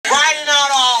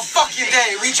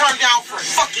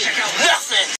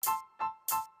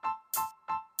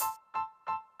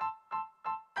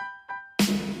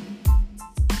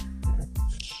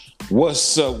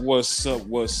What's up? What's up?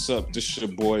 What's up? This your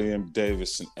boy M.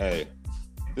 Davis, and hey,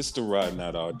 this is the Riding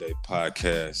Out All Day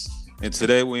podcast. And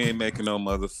today we ain't making no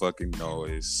motherfucking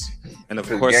noise. And of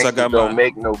course I got don't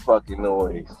make no fucking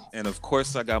noise. And of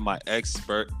course I got my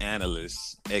expert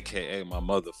analyst, aka my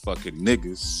motherfucking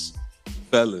niggas,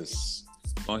 fellas.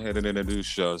 Go ahead and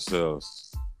introduce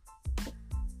yourselves.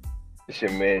 It's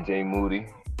your man Jay Moody.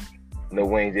 No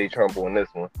Wayne J. Trump on this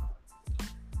one.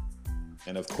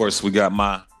 And of course we got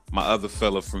my other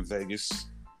fella from Vegas.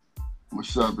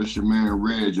 What's up? It's your man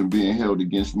Reg. I'm being held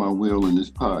against my will in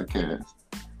this podcast.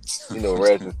 You know,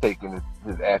 Reg is taking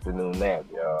his afternoon nap,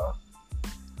 y'all.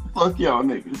 Fuck y'all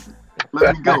niggas.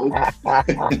 Let me go.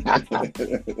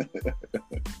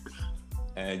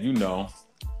 And you know,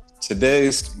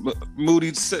 today's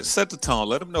Moody, set the tone.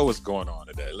 Let them know what's going on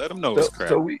today. Let them know what's crap.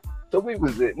 So we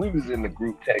was in the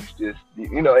group text, just,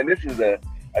 you know, and this is a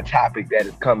topic that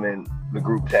has come in the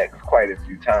group text quite a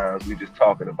few times. We just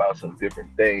talking about some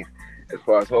different things. As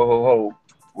far as ho,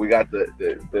 we got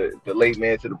the late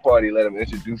man to the party. Let him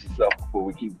introduce himself before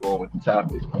we keep going with the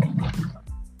topic.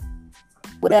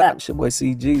 What up? It's your boy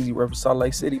CG. You represent Salt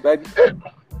Lake City, baby.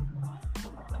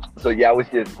 So yeah, I was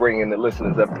just bringing the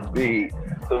listeners up to speed.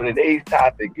 So today's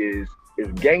topic is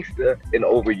gangster an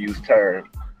overused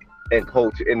term in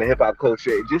culture, in the hip hop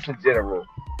culture, just in general,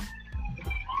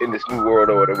 in this new world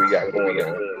order we got going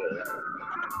on.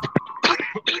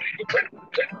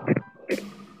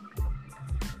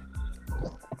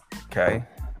 Okay.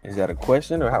 Is that a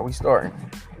question or how we starting?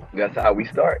 That's how we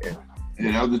starting.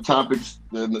 You know, the topic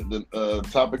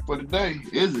for today,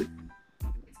 is it?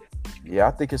 Yeah,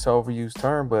 I think it's an overused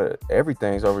term, but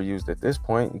everything's overused at this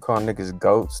point. You call niggas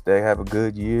goats, they have a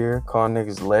good year. Call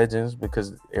niggas legends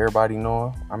because everybody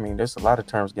know them. I mean, there's a lot of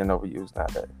terms getting overused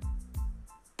nowadays.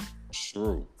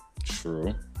 True.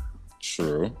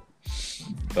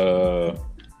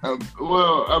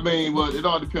 Well, I mean, it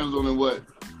all depends on in what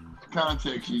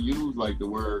context you use, like the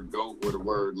word GOAT or the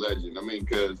word legend. I mean,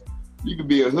 because you could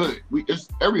be a hood.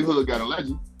 Every hood got a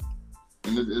legend,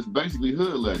 and it's basically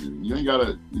hood legend. You ain't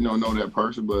gotta, know that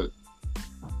person, but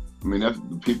I mean that's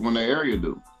the people in the area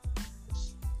do.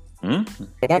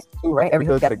 That's too, right? Every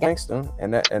hood got a gangster,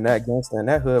 and that gangster in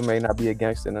that hood may not be a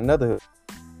gangster in another hood.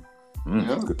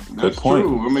 Yeah, that's point.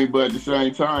 True. I mean, but at the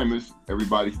same time, it's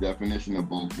everybody's definition of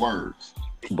both words.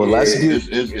 But let's get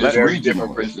it's very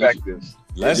different perspectives.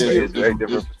 It's very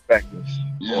different perspectives.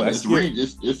 Yeah, it's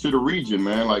to the region,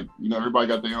 man. Like, everybody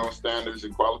got their own standards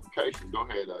and qualifications. Go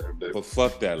ahead, David. But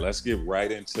fuck that. Let's get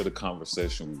right into the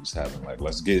conversation we was having. Like,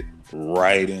 let's get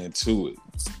right into it.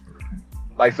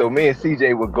 Like, so me and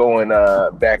CJ were going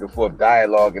back and forth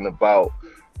dialoguing about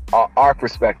our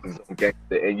perspectives on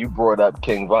gangster, and you brought up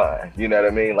King Von. You know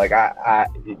what I mean? Like,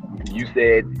 you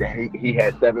said that he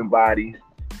had 7 bodies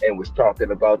and was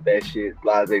talking about that shit,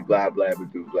 blase, blah, blah, blah,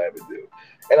 blah, blah.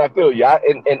 And I feel y'all,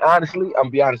 and honestly, I'm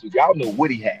be honest with y'all, know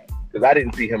what he had, because I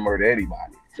didn't see him murder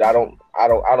anybody. So I don't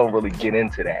really get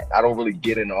into that. I don't really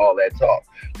get into all that talk,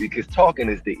 because talking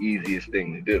is the easiest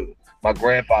thing to do. My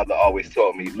grandfather always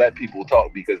taught me, let people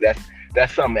talk, because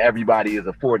that's something everybody is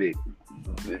afforded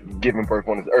giving birth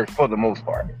on this earth for the most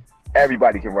part.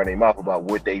 Everybody can run their mouth about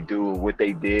what they do, or what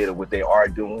they did, or what they are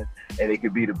doing, and it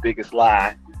could be the biggest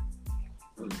lie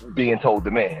being told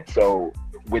to man. So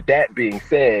with that being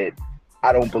said,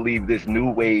 I don't believe this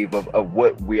new wave of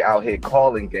what we out here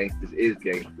calling gangsters is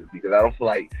gangsters, because I don't feel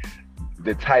like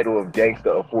the title of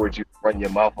gangster affords you to run your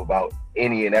mouth about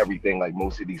any and everything like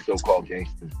most of these so-called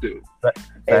gangsters do.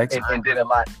 And then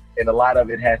a lot of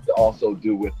it has to also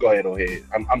do with, go ahead.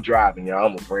 I'm driving, y'all. I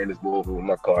almost ran this bull over with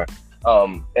my car.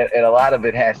 And a lot of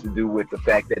it has to do with the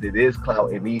fact that it is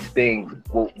clout, and these things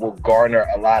will garner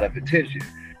a lot of attention.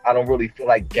 I don't really feel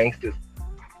like gangsters,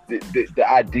 the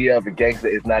idea of a gangster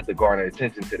is not to garner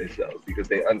attention to themselves, because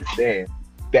they understand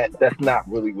that that's not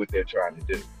really what they're trying to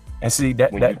do. And see,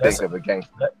 think of a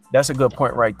gangster. That's a good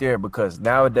point right there, because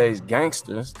nowadays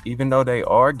gangsters, even though they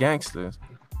are gangsters,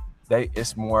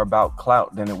 it's more about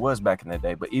clout than it was back in the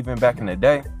day. But even back in the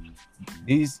day,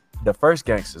 the first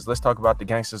gangsters, let's talk about the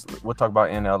gangsters, we'll talk about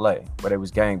in LA, where they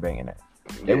was gangbanging at.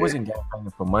 They wasn't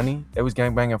gangbanging for money, they was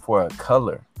gangbanging for a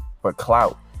color, for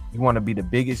clout. You want to be the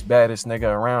biggest, baddest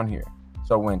nigga around here.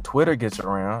 So when Twitter gets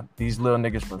around, these little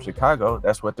niggas from Chicago,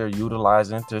 that's what they're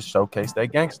utilizing to showcase their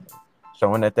gangster,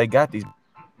 showing that they got these.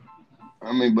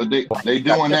 I mean, but they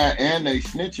doing that, and they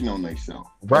snitching on themselves.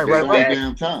 Right.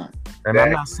 Damn time. And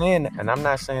I'm not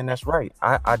saying that's right.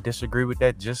 I disagree with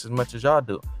that just as much as y'all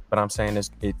do. But I'm saying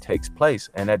it takes place,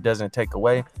 and that doesn't take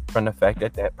away from the fact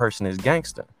that person is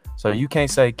gangster. So you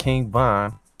can't say King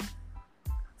Von,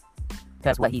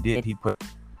 that's what he did. He put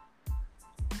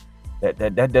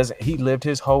That doesn't. He lived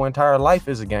his whole entire life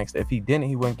as a gangster. If he didn't,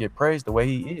 he wouldn't get praised the way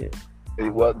he is.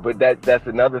 Well, but that's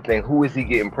another thing. Who is he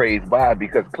getting praised by?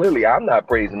 Because clearly I'm not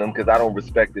praising him because I don't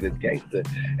respect it as gangster.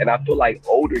 And I feel like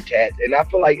older cats, and I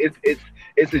feel like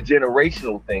it's a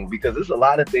generational thing, because there's a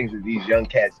lot of things that these young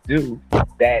cats do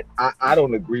that I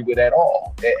don't agree with at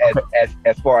all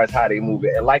as far as how they move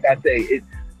it. And like I say,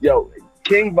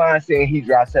 King Von saying he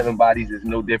dropped 7 bodies is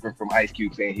no different from Ice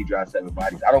Cube saying he dropped 7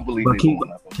 bodies. I don't believe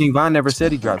King Von never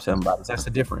said he dropped 7 bodies. That's the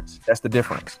difference.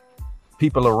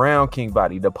 People around King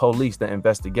Body, the police, the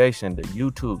investigation, the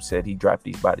YouTube said he dropped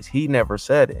these bodies. He never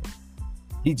said it.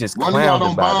 He just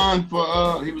clowned about it.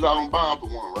 He was out on bond for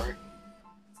one, right?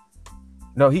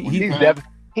 No, King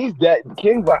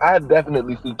Von. I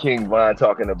definitely see King Von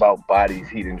talking about bodies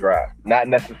he didn't drop, not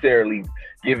necessarily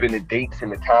giving the dates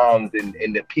and the times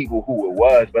and the people who it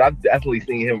was, but I've definitely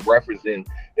seen him referencing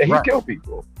that he killed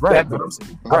people. Right.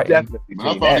 Definitely. Right. I've definitely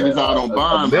I thought he was out on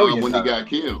bond when he got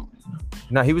killed.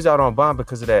 No, he was out on bond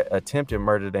because of that attempted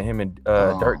murder that him and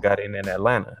Dirk got in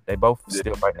Atlanta. They both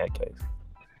still fighting that case.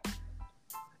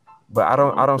 But I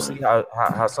don't see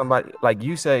how somebody, like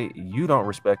you say, you don't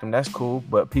respect him. That's cool.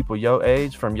 But people your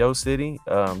age from your city,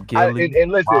 Gilly,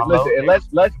 and listen, and let's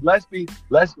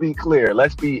be clear.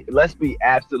 Let's be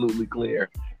absolutely clear.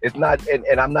 It's not,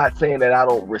 and I'm not saying that I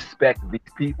don't respect these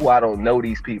people. I don't know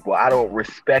these people. I don't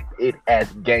respect it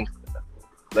as gangster.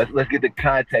 Let's get the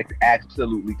context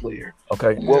absolutely clear.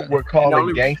 Okay. What we're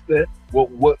calling gangster,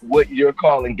 what you're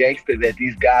calling gangster that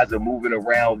these guys are moving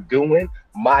around doing,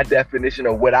 my definition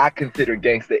of what I consider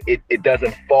gangster, it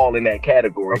doesn't fall in that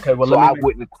category. Okay, well, so I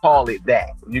wouldn't call it that.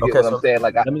 You get what I'm saying?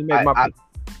 Like, let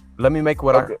me make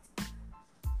what I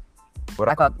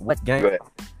call what's gangster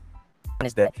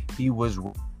is that he was,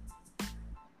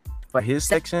 for his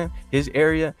section, his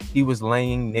area, he was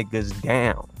laying niggas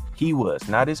down. He was,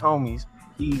 not his homies.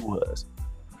 He was.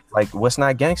 Like, what's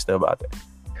not gangster about that?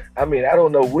 I mean, I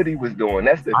don't know what he was doing.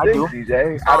 That's the thing,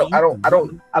 CJ. I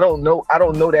don't know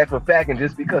that for a fact. And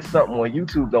just because something on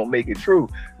YouTube don't make it true,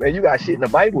 man, you got shit in the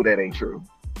Bible that ain't true.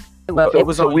 Well,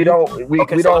 we don't. And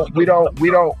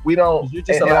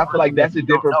I feel like that's a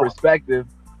different perspective.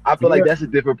 I feel like that's a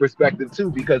different perspective too,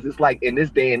 because it's like in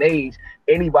this day and age,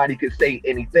 anybody could say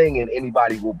anything and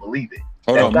anybody will believe it.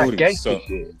 Hold on, Moody.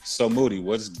 So Moody,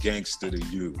 what's gangster to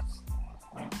you?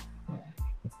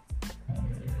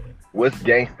 What's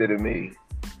gangster to me?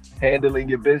 Handling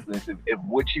your business. If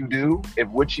what you do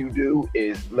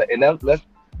is, and let's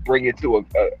bring it to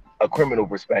a criminal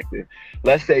perspective.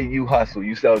 Let's say you hustle,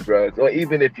 you sell drugs, or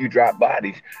even if you drop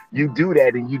bodies, you do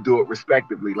that and you do it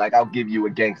respectively. Like, I'll give you a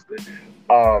gangster.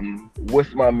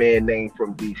 What's my man name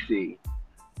from DC?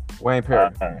 Wayne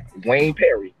Perry. Wayne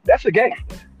Perry. That's a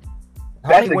gangster.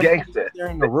 That's a gangster.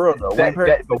 In the world, though. Wayne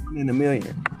Perry's 1 in a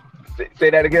million.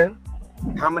 Say that again.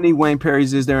 How many Wayne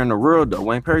Perrys is there in the world though?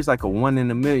 Wayne Perry's like a 1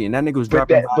 in a million. That nigga was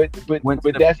dropping. But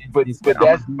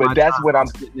that's what I'm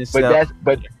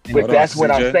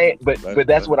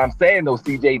saying though,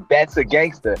 CJ. That's a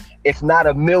gangster. It's not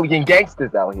a million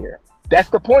gangsters out here. That's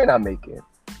the point I'm making.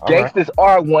 Gangsters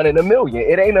are 1 in a million.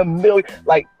 It ain't a million.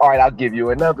 Like, all right, I'll give you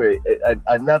another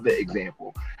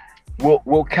example.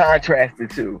 We'll contrast the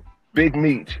two. Big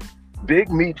Meech. Big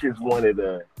Meech is one of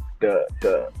the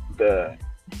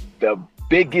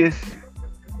biggest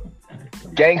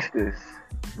gangsters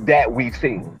that we've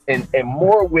seen in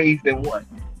more ways than one.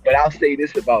 But I'll say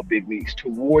this about Big Meech.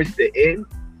 Towards the end,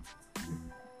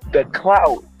 the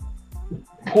clout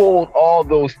pulled all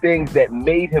those things that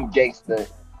made him gangster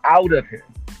out of him.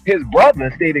 His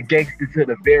brother stayed a gangster to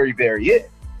the very, very end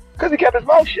because he kept his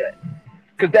mouth shut.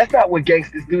 Because that's not what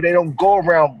gangsters do. They don't go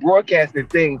around broadcasting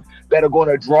things that are going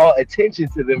to draw attention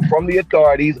to them from the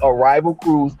authorities or rival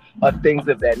crews or things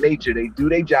of that nature. They do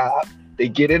their job, they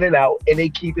get in and out, and they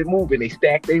keep it moving. They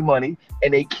stack their money,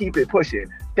 and they keep it pushing.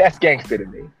 That's gangster to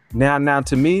me. Now,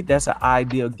 to me, that's an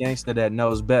ideal gangster that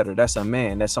knows better. That's a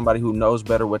man. That's somebody who knows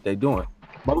better what they're doing.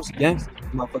 Most gangsters,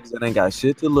 motherfuckers that ain't got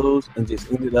shit to lose and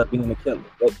just ended up being a killer.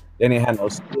 They didn't have no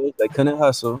skills. They couldn't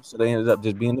hustle, so they ended up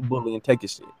just being the bully and taking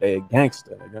shit. They a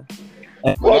gangster, nigga.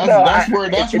 Well,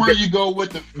 that's where you go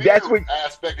with the fear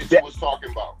aspect that you was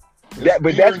talking about.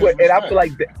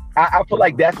 I feel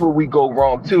like that's where we go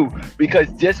wrong too,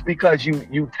 because just because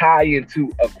you tie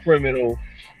into a criminal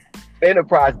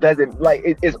enterprise doesn't, like,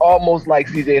 it's almost like,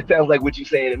 CJ, it sounds like what you're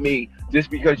saying to me. Just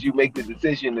because you make the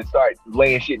decision to start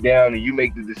laying shit down and you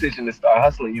make the decision to start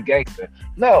hustling, you gangster.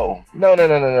 No.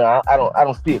 I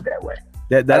don't see it that way.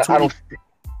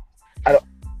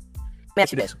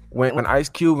 Ask you this. When Ice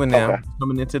Cube and them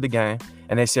coming into the game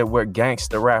and they said we're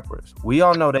gangster rappers. We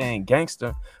all know they ain't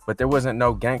gangster, but there wasn't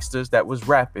no gangsters that was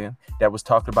rapping that was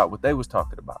talking about what they was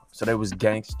talking about. So they was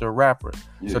gangster rappers.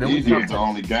 Yeah, so then Easy was the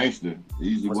only gangster.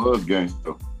 Easy was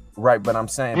gangster. Right, but I'm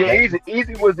saying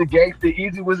Easy was the gangster.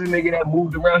 Easy was the nigga that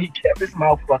moved around. He kept his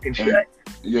mouth fucking shut.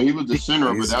 Yeah, he was the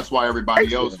center, but that's why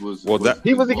everybody else was. Well,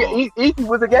 Easy was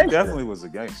a gangster. Definitely was a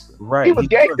gangster. Right. He was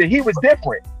gangster. He was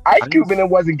different. Ice Cube and them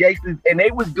wasn't gangsters, and they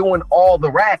was doing all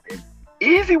the rapping.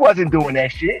 Easy wasn't doing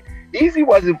that shit. Easy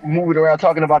wasn't moving around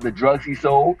talking about the drugs he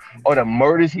sold or the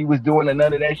murders he was doing or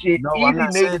none of that shit. No, I'm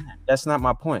not saying that's not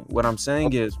my point. What I'm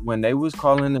saying is when they was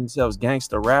calling themselves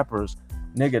gangster rappers,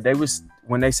 nigga, they was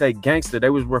when they say gangster, they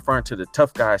was referring to the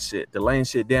tough guy shit, the laying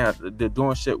shit down, the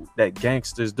doing shit that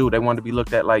gangsters do. They want to be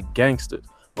looked at like gangsters.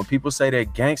 When people say they're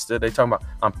gangster, they talking about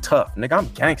I'm tough, nigga. I'm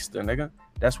gangster, nigga.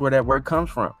 That's where that word comes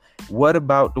from. What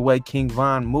about the way King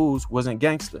Von moves wasn't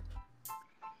gangster?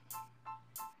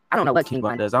 I don't know what King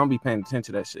Von does. I don't be paying attention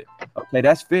to that shit. Okay,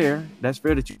 that's fair. That's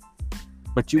fair that you.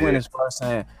 But you went as far as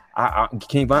saying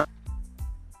King Von.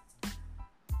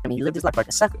 I mean, he lived his life like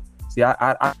a sucker. See,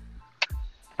 I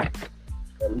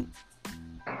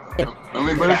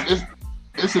mean, but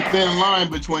it's a thin line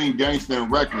between gangster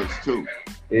and reckless too.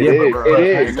 It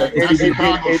is. That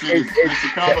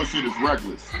Chicago shit is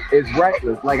reckless. It's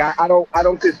reckless. Like I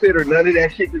don't consider none of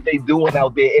that shit that they doing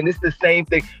out there. And it's the same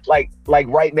thing. Like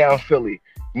right now in Philly,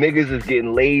 niggas is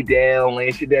getting laid down,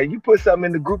 laying shit down. You put something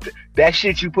in the group, that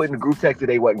shit you put in the group text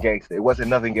today wasn't gangster. It wasn't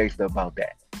nothing gangster about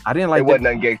that. I didn't like it. Wasn't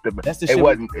nothing gangster. That's the shit it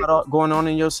wasn't going on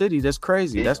in your city. That's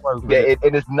crazy. That's why.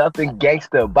 And it's nothing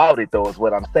gangster about it though. Is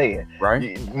what I'm saying.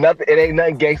 Right. Nothing. It ain't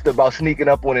nothing gangster about sneaking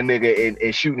up on a nigga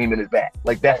and shooting him in his back.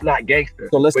 Like that's not gangster.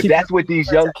 So but that's what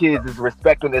these young kids is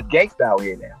respecting as gangster out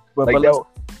here now. But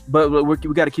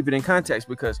we got to keep it in context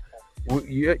because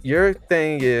your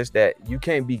thing is that you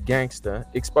can't be gangster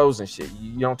exposing shit.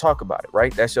 You don't talk about it,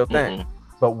 right? That's your thing. Mm-hmm.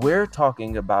 But we're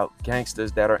talking about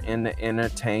gangsters that are in the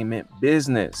entertainment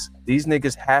business. These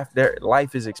niggas, half their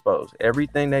life is exposed.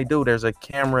 Everything they do, there's a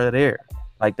camera there.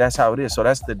 Like that's how it is. So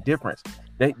that's the difference.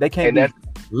 They can't be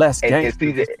less gangster.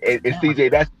 And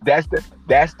CJ,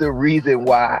 that's the reason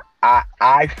why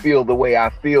I feel the way I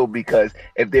feel, because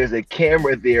if there's a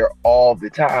camera there all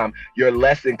the time, you're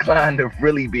less inclined to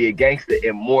really be a gangster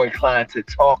and more inclined to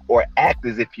talk or act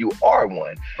as if you are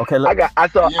one. Okay, I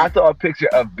saw a picture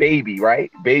of Baby,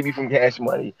 right? Baby from Cash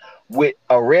Money with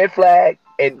a red flag,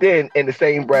 and then in the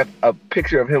same breath, a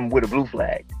picture of him with a blue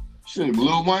flag. Shit,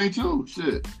 Lil Wayne too.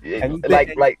 Shit.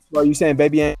 Like. Well, you saying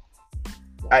Baby ain't?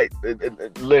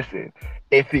 Listen.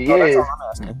 If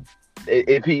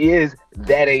he is,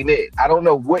 that ain't it. I don't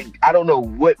know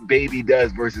what Baby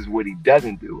does versus what he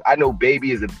doesn't do. I know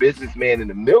Baby is a businessman and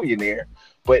a millionaire,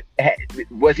 but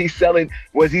was he selling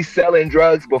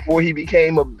drugs before he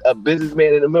became a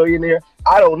businessman and a millionaire?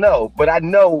 I don't know, but I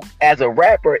know as a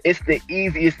rapper, it's the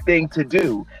easiest thing to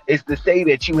do is to say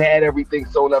that you had everything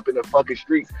sewn up in the fucking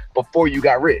streets before you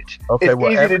got rich. Okay, it's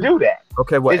easy to do that.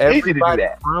 Okay, well, it's easy to do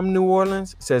that. From New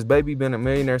Orleans says Baby been a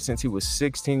millionaire since he was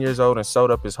 16 years old and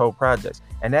sold up his whole projects,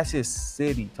 and that's his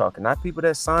city talking, not people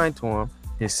that signed to him.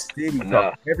 His city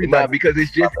talking. Nah, because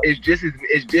it's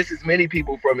just as many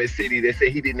people from his city that say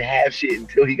he didn't have shit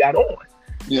until he got on.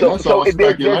 Yeah, so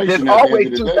there's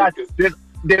always two sides.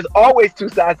 There's always two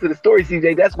sides to the story,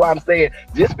 CJ. That's why I'm saying,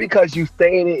 just because you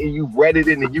saying it and you read it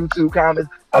in the YouTube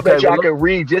comments, I bet y'all can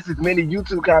read just as many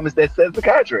YouTube comments that says the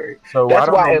contrary. So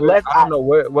that's why, I don't know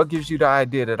what gives you the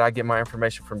idea that I get my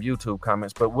information from YouTube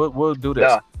comments, but we'll do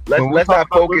this. Let's not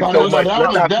focus so much.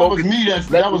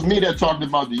 That was me that talked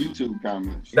about the YouTube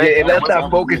comments. Yeah, and let's not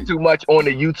focus too much on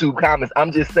the YouTube comments.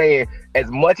 I'm just saying, as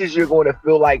much as you're going to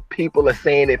feel like people are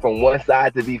saying it from one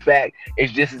side to be fact,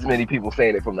 it's just as many people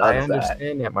saying it from the other side. I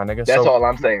understand that, my nigga. That's all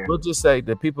I'm saying. We'll just say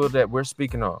the people that we're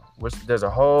speaking on. There's a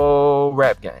whole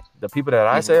rap game. The people that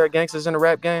I say are gangsters in the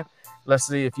rap game. Let's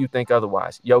see if you think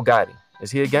otherwise. Yo Gotti,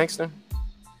 is he a gangster?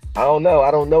 I don't know.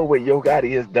 I don't know what Yo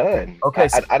Gotti has done. Okay,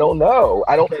 I don't know.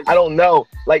 I don't know.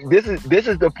 Like this is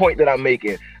the point that I'm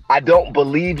making. I don't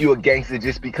believe you're a gangster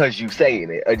just because you're saying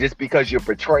it or just because you're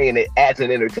portraying it as an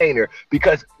entertainer.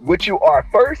 Because what you are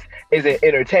first is an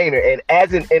entertainer, and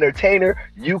as an entertainer,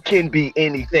 you can be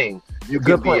anything. You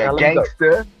can be a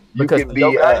gangster. You can be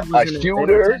a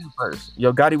shooter.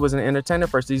 Yo Gotti was an entertainer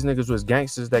first. These niggas was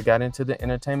gangsters that got into the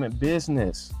entertainment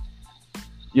business.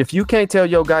 If you can't tell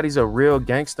Yo Gotti's a real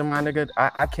gangster, my nigga,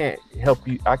 I can't help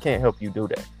you. I can't help you do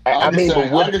that. I can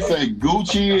say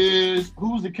Gucci is.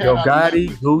 Who's the cat? Yo Gotti,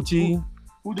 Gucci.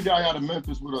 Who the guy out of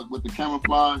Memphis with the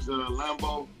camouflage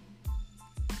Lambo?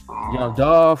 Young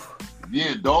Dolph.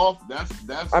 Yeah, Dolph.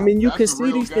 That's. I mean, you that's can a see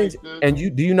real these things. gangster. And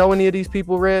do you know any of these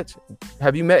people, Reg?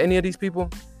 Have you met any of these people?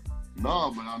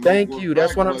 No, but I know Thank for a you.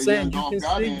 That's fact what I'm what saying. Young You Dolph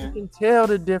got you in. can tell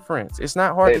the difference. It's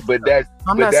not hard to But tell. that's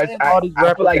I'm but not that's saying all these I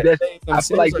rappers feel like that that's say I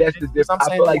feel like themselves are that's the gangsters. difference. I'm I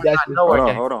saying feel the like ones that's I the know are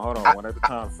gangsters. Hold on. I, One at a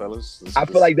time, fellas. I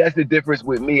feel like that's the difference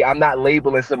with me. I'm not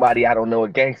labeling somebody I don't know a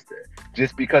gangster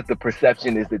just because the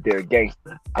perception is that they're a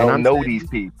gangster. I And don't I'm know saying these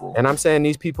people. And I'm saying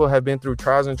these people have been through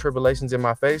trials and tribulations in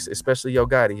my face, especially Yo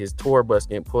Gotti, his tour bus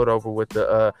getting pulled over with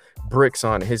the bricks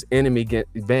on it, his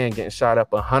van getting shot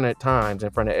up 100 times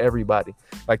in front of everybody.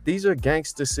 Like, these are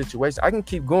gangster situations. I can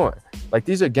keep going. Like,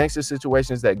 these are gangster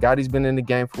situations that Gotti's been in the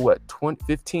game for what,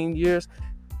 15 years?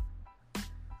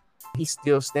 He's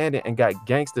still standing and got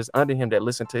gangsters under him that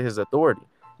listen to his authority.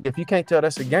 If you can't tell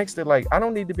that's a gangster, like, I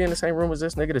don't need to be in the same room as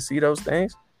this nigga to see those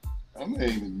things. I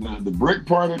mean, the brick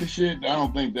part of the shit. I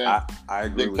don't think that I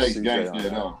agree with dictates CJ gangster on at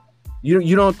that. all.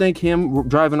 You don't think him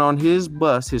driving on his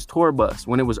bus, his tour bus,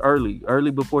 when it was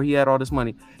early before he had all this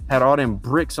money, had all them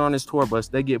bricks on his tour bus,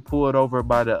 they get pulled over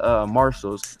by the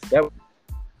marshals.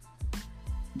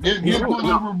 Get pulled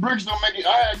over bricks don't make it.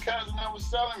 I had cousins that was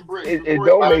selling bricks. It before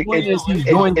don't he make- got it- jailed. He's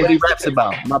doing what he raps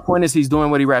about. My point is he's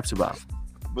doing what he raps about.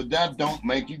 But that don't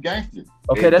make you gangster.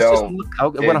 Okay, It that's just don't.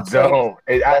 what I'm saying.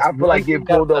 I feel like getting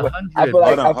pulled over. I feel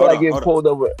like getting pulled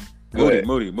over. Go ahead.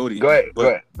 Moody. Go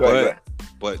ahead.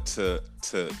 But to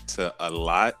a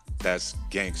lot, that's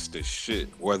gangster shit.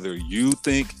 Whether you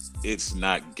think it's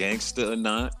not gangster or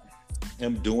not,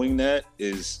 him doing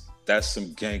that's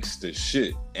some gangster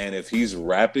shit. And if he's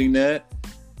rapping that,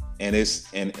 and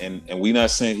we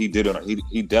not saying he did it,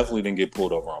 he definitely didn't get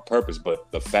pulled over on purpose. But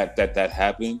the fact that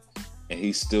happened, and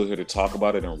he's still here to talk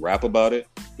about it and rap about it,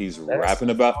 he's rapping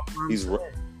about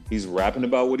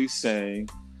what he's saying,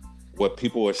 what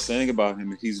people are saying about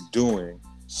him, and he's doing.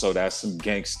 So that's some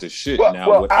gangster shit.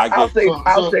 I'll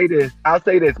say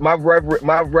this. My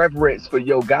reverence for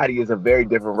Yo Gotti is a very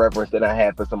different reverence than I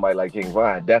have for somebody like King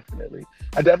Von. Definitely,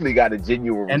 I definitely got a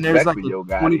genuine respect for Yo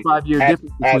Gotti. 25-year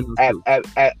difference between those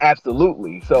two.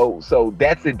 Absolutely. So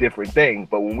that's a different thing.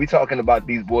 But when we talking about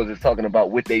these boys, is talking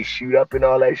about what they shoot up and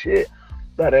all that shit.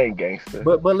 That ain't gangster.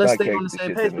 But let's Not stay on the gangster same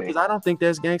shit page to me. because I don't think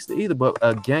that's gangster either. But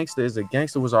a gangster is a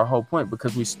gangster was our whole point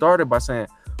because we started by saying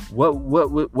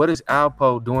what is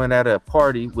Alpo doing at a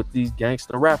party with these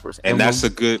gangster rappers? And that's a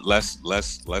good let's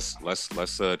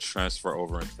transfer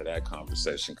over into that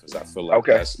conversation because I feel like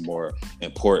that's more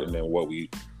important than what we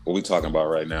talking about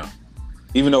right now.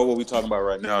 Even though what we're talking about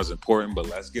right now is important, but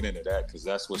let's get into that because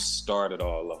that's what started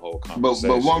all the whole conversation.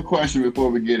 But one question before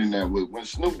we get in that: when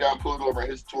Snoop got pulled over in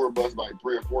his tour bus like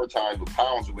 3 or 4 times with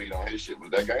pounds of weed on his shit,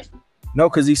 was that gangster? No,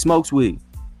 because he smokes weed.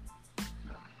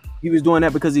 He was doing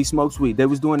that because he smokes weed. They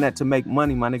was doing that to make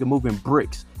money, my nigga, moving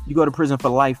bricks. You go to prison for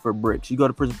life for bricks. You go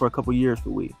to prison for a couple years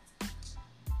for weed.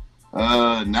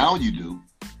 Now you do.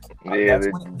 Yeah,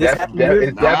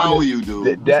 Now you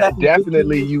do.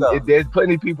 Definitely. There's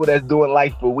plenty of people that's doing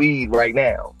life for weed right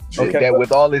now. Okay. That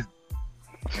with all this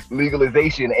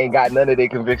legalization ain't got none of their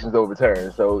convictions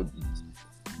overturned. So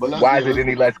why is it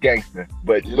any less gangster?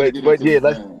 But yeah,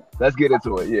 let's get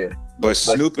into it. Yeah. But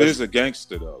Snoop is a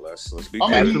gangster though. Let's be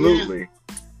absolutely.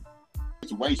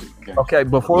 Okay,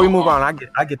 before we move on,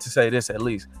 I get to say this at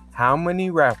least. How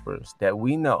many rappers that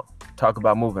we know talk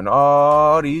about moving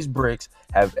all these bricks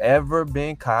have ever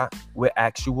been caught with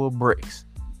actual bricks?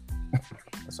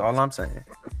 That's all I'm saying.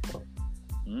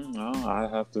 No, I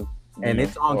have to. And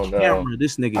it's on camera.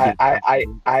 This nigga.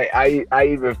 I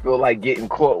even feel like getting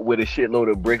caught with a shitload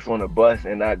of bricks on a bus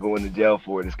and not going to jail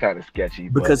for it is kind of sketchy.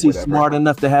 Because he's smart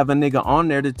enough to have a nigga on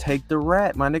there to take the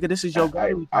rat, my nigga. This is your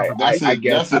guy. That's a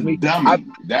dummy.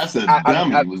 That's a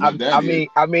dummy.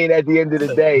 I mean, at the end of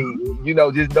the day, you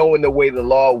know, just knowing the way the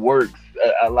law works,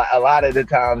 a lot of the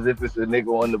times, if it's a nigga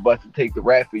on the bus to take the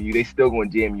rat for you, they still gonna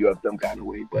jam you up some kind of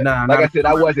way. But I said,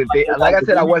 I wasn't there. Like I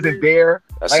said, I wasn't there.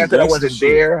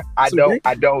 I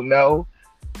don't know.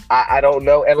 I don't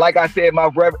know. And like I said,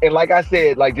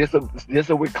 like just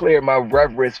so we're clear, my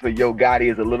reverence for Yo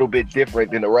Gotti is a little bit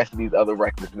different than the rest of these other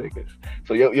reckless niggas.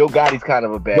 So Yo Gotti's kind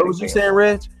of a bad. What was you saying,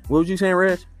 Reg?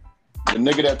 The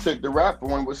nigga that took the rap for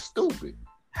him was stupid.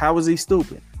 How was he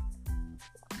stupid?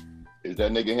 Is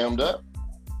that nigga hemmed up?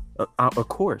 Of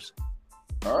course.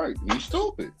 All right, he's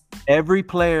stupid. Every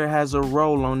player has a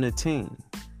role on the team.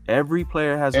 Every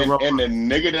player has a role. And the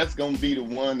nigga that's gonna be the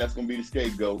one that's gonna be the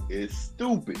scapegoat is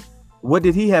stupid. What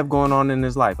did he have going on in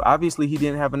his life? Obviously, he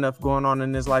didn't have enough going on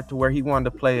in his life to where he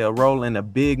wanted to play a role in a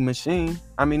big machine.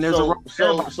 I mean, there's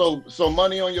so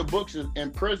money on your books in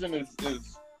prison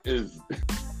is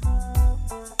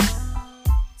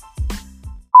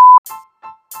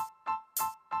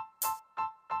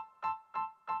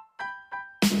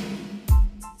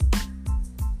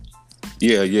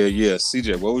Yeah.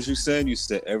 CJ, what was you saying? You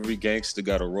said every gangster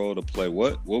got a role to play.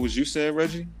 What was you saying,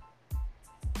 Reggie?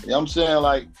 Yeah, I'm saying,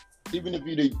 like, even if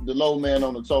you're the low man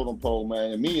on the totem pole,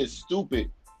 man, and me, it's stupid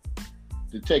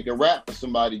to take a rap for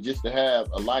somebody just to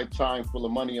have a lifetime full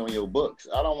of money on your books.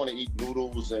 I don't want to eat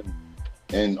noodles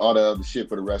and all the other shit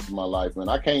for the rest of my life, man.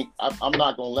 I'm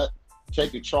not gonna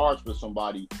take a charge for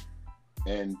somebody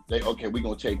and we're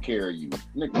gonna take care of you.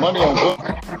 Money on books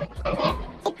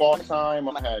all the time.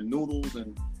 I had noodles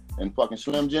and fucking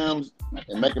Slim Jims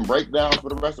and making breakdowns for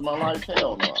the rest of my life.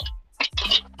 Hell no.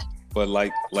 But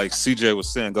like CJ was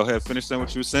saying, go ahead, finish saying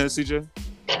what you were saying, CJ.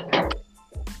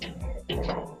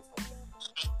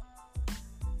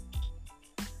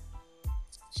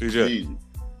 CJ. Easy.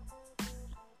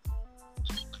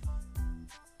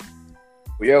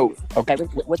 Yo, Okay,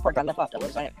 which part got left off though? What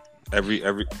was that?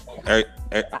 Everybody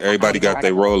got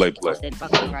their role they play.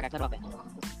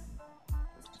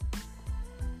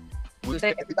 We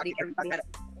said everybody got a...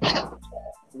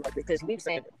 Because we were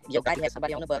saying your guy has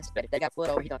somebody on the bus, but if they got pulled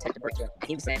over, he gonna take the break.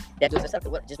 He was saying that dude's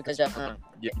acceptable just because your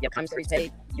commissary's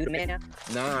paid you the man now.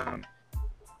 Nah.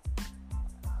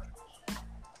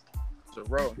 It's a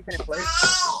road. He couldn't play.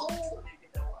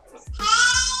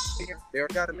 They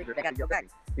already got a nigga. They got your guy.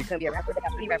 He couldn't be a rapper. They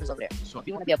got 3 rappers over there. So if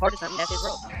you want to be a part of something, that's his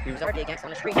role. He was already against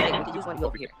on the street. Hey, we could use one of you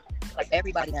over here. Like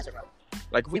everybody has a role.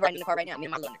 Like We riding in the car right now, me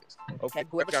and my little niggas. okay,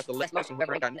 Whoever got the less motion,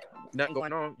 whoever ain't got nothing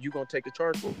going on, you gonna take the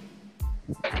charge for?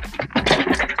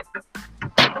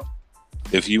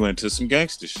 If you into some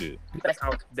gangster shit. That's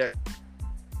how that.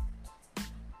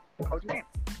 Oh, man.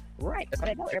 Right. That's how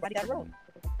they go. Everybody got a role.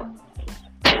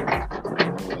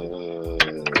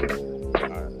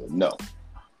 No.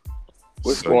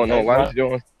 what's going on? Why you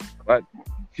doing? What?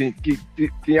 Can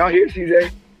y'all hear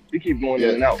CJ? He keep going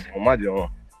in and out on my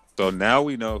joint. So now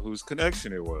we know whose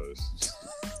connection it was.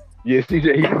 Yeah,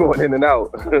 CJ, he's going in and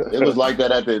out. It was like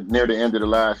that near the end of the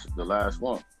last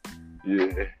one.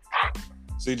 Yeah.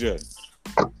 CJ.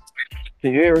 Can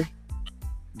you hear us?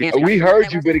 We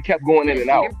heard you, but it kept going in and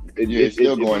out. It's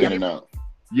still going in and out.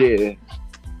 Yeah.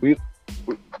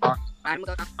 I'm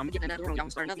gonna get in another room. Y'all want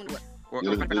to start another one or what?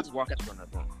 Yeah, I'll just walk up to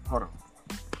another room. Hold on.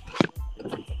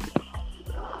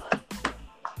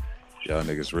 Y'all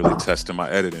niggas really testing my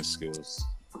editing skills.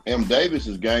 M. Davis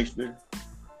is gangster.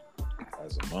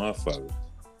 As a motherfucker.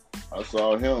 I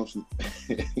saw him.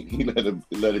 He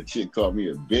let a chick call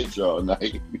me a bitch all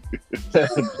night.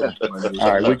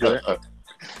 All right, we good.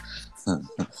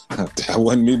 That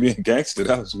wasn't me being gangster.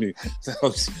 That was me. That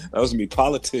was me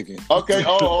politicking. Okay,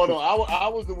 hold on. I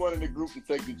was the one in the group to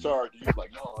take the charge. He was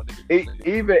like, no,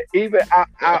 nigga. Even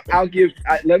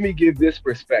let me give this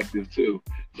perspective too.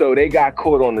 So they got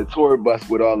caught on the tour bus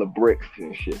with all the bricks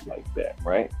and shit like that,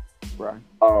 right? Right.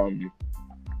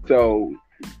 So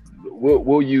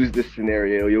we'll use this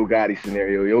scenario, Yo Gotti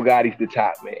scenario. Yo Gotti's the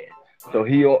top man. So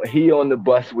he on the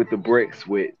bus with the bricks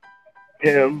with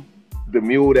him, the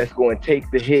mule that's going to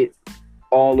take the hit,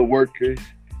 all the workers,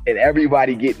 and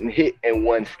everybody getting hit in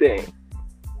one sting.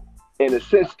 In a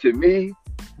sense, to me,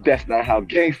 that's not how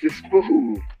gangsters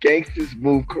move. Gangsters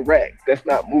move correct. That's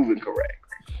not moving correct.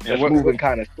 That's moving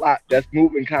kind of sloppy.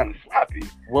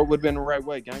 What would have been the right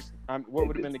way, gangster? What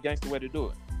would have been the gangster way to do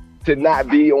it? To not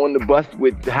be on the bus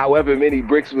with however many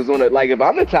bricks was on it. Like if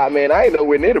I'm the top man, I ain't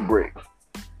nowhere near the bricks,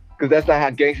 because that's not how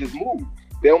gangsters move.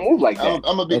 They don't move like that.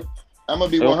 I'm gonna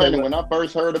be 100. When I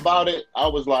first heard about it, I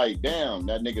was like, damn,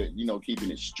 that nigga,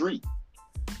 keeping it street.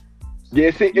 Yeah,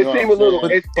 it seemed a little.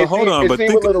 It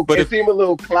seemed a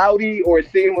little cloudy, or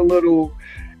it seemed a little.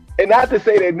 And not to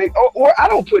say that Nick, or I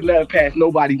don't put nothing past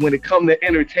nobody when it comes to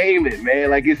entertainment, man.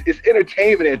 Like it's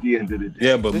entertainment at the end of the day.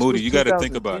 Yeah, but Moody, you got to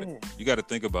think about it. You got to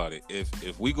think about it.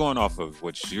 If we going off of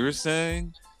what you're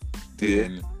saying,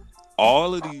 then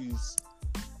all of these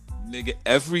nigga,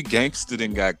 every gangster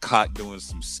then got caught doing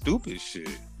some stupid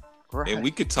shit. Right. And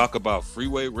we could talk about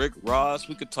Freeway Rick Ross.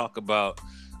 We could talk about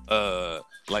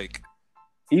like.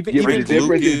 Even the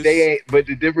difference is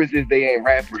the difference is they ain't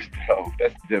rappers though.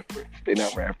 That's the difference. They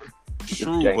not rappers.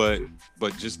 True,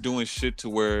 but just doing shit to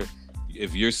where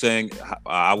if you're saying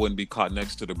I wouldn't be caught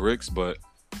next to the bricks, but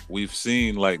we've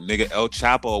seen like nigga El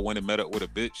Chapo went and met up with a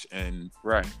bitch and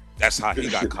that's how he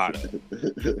got caught up.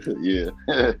 Yeah.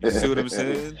 You see what I'm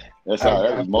saying? That's how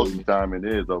that was most of the time it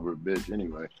is over a bitch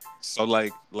anyway. So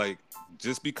like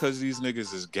just because these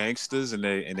niggas is gangsters and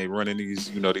they running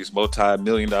these, these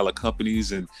multi-million-dollar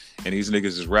companies and these niggas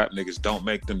is rap niggas don't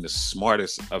make them the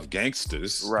smartest of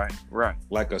gangsters. Right.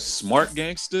 Like a smart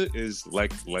gangster is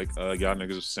like y'all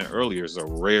niggas were saying earlier is a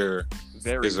rare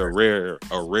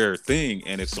thing,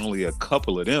 and it's only a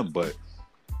couple of them. But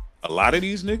A lot of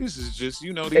these niggas is just,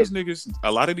 you know,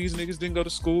 a lot of these niggas didn't go to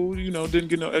school, you know, didn't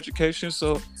get no education.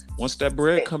 So once that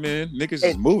bread come in, niggas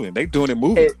is moving. They doing it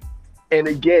moving. And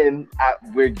again,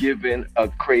 we're given a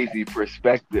crazy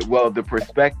perspective. Well, the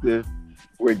perspective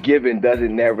we're given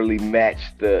doesn't necessarily match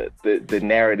the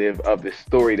narrative of the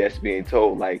story that's being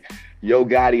told. Like, Yo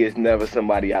Gotti is never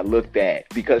somebody I looked at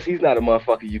because he's not a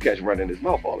motherfucker you catch running his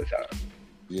mouth all the time.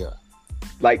 Yeah.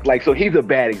 Like so he's a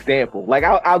bad example. Like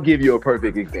I'll give you a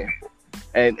perfect example.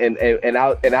 And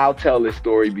I'll tell this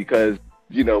story because,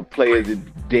 you know, players are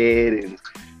dead and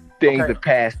things have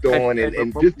passed on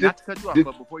and just not to cut you off,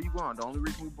 but before you go on, the only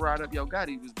reason we brought up Yo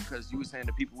Gotti was because you were saying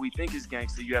the people we think is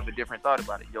gangster, you have a different thought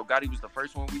about it. Yo Gotti was the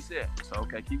first one we said. So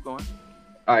okay, keep going.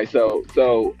 All right, so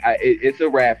it's a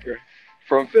rapper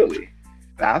from Philly.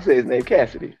 I'll say his name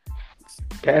Cassidy.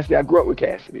 Cassidy, I grew up with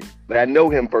Cassidy. Like, I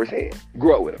know him firsthand.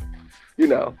 Grew up with him. You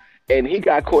know, and he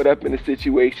got caught up in a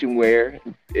situation where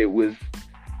it was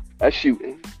a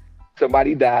shooting.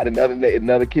 Somebody died.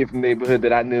 Another kid from the neighborhood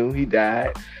that I knew, he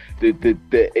died.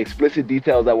 The explicit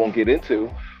details I won't get into,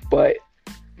 but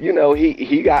you know,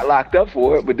 he got locked up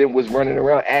for it, but then was running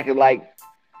around acting like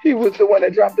he was the one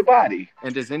that dropped the body.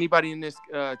 And does anybody in this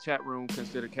chat room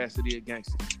consider Cassidy a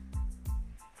gangster?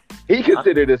 He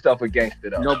considered himself a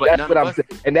gangster, though. No, but that's what I'm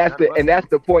saying, and that's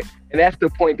the point. And that's the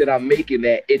point that I'm making.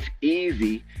 That it's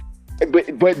easy, but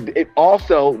it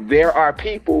also there are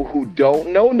people who don't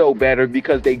know no better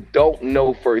because they don't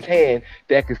know firsthand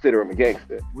that consider him a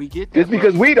gangster. We get that. Just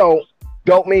because we don't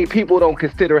mean people don't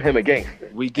consider him a gangster.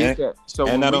 We get that. So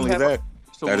and not only that.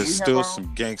 So that is still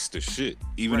some gangster shit.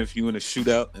 Even if you in a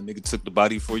shootout and nigga took the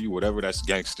body for you, whatever, that's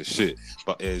gangster shit.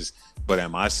 But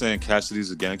am I saying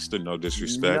Cassidy's a gangster? No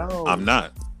disrespect. No. I'm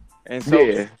not. And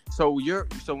so, so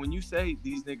when you say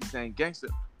these niggas ain't gangster,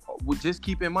 just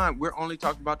keep in mind we're only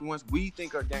talking about the ones we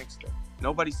think are gangster.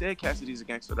 Nobody said Cassidy's a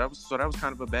gangster. That was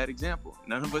kind of a bad example.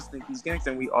 None of us think he's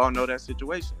gangster, and we all know that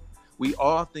situation. We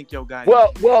all think Yo Gotti.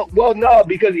 Well, no,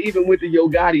 because even with the Yo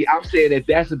Gotti, I'm saying that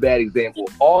that's a bad example.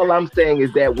 All I'm saying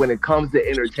is that when it comes to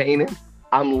entertaining,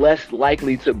 I'm less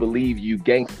likely to believe you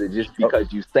gangster just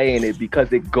because you saying it,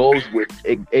 because it goes with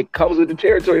it comes with the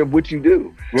territory of what you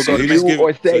do. So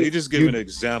you just give an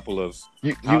example of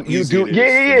how easy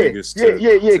it is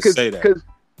to say that.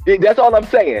 That's all I'm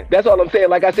saying.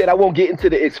 Like I said, I won't get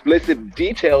into the explicit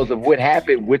details of what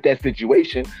happened with that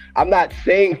situation. I'm not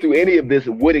saying through any of this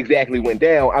what exactly went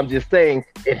down. I'm just saying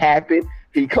it happened.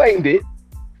 He claimed it,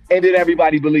 and then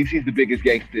everybody believes he's the biggest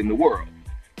gangster in the world.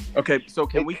 Okay, so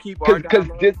can we keep our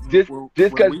dialogue?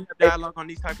 When we have dialogue on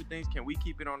these type of things, can we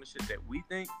keep it on the shit that we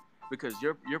think? Because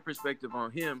your perspective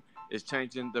on him is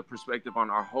changing the perspective on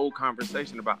our whole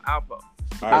conversation about Alpo.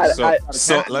 All right,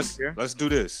 so let's do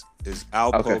this. Is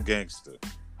Alpo gangster?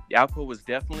 Alpo was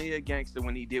definitely a gangster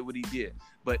when he did what he did.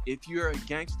 But if you're a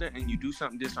gangster and you do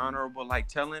something dishonorable like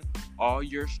telling, all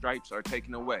your stripes are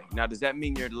taken away. Now, does that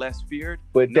mean you're less feared?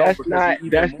 But no,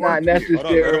 that's not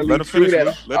necessarily true. Let him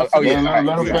finish.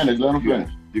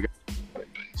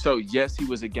 So yes, he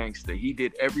was a gangster. He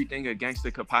did everything a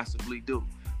gangster could possibly do.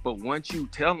 But once you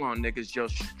tell on niggas, your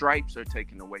stripes are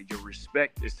taken away. Your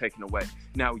respect is taken away.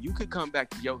 Now, you could come back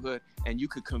to your hood and you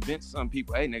could convince some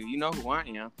people, hey, nigga, you know who I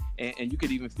am. And you could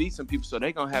even feed some people so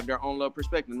they going to have their own little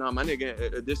perspective. No, my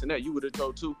nigga, this and that, you would have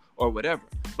told too, or whatever.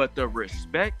 But the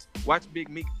respect, watch Big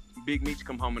Meech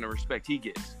come home and the respect he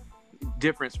gets.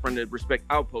 Difference from the respect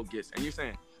Alpo gets. And you're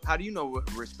saying, how do you know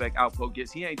what respect Alpo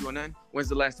gets? He ain't doing nothing. When's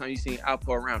the last time you seen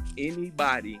Alpo around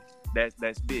anybody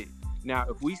that's big? Now,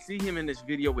 if we see him in this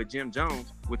video with Jim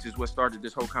Jones, which is what started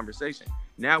this whole conversation,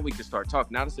 now we can start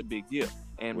talking. Now that's a big deal.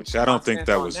 And which I don't think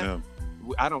that was him.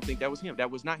 I don't think that was him. That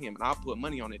was not him. And I'll put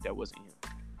money on it. That wasn't him.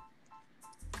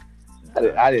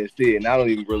 I didn't see it, and I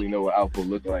don't even really know what Alpo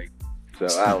looked like. So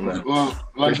I don't know. Well,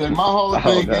 like I said, my whole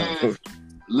thing is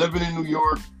living in New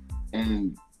York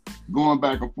and going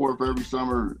back and forth every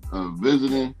summer,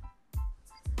 visiting.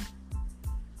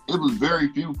 It was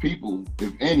very few people,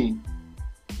 if any,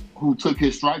 who took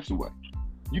his stripes away.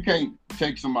 You can't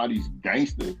take somebody's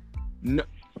gangster.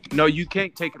 No, you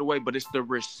can't take it away, but it's the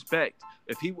respect.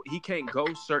 If he can't go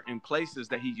certain places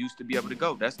that he used to be able to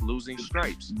go, that's losing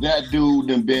stripes. That dude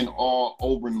done been all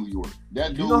over New York.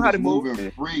 That dude is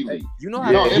moving freely. You know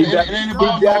how to move. He's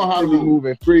definitely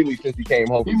moving freely since he came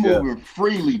home. He's moving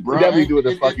freely, bro. He definitely doing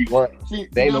the fuck he wants.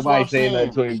 There ain't nobody saying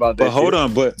nothing to him about that. But hold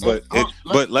on,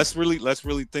 but let's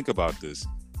really think about this.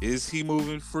 Is he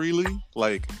moving freely?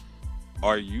 Like,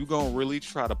 are you gonna really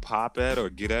try to pop at or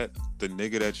get at the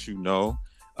nigga that you know,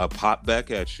 pop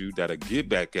back at you, that'll get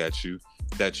back at you,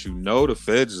 that you know the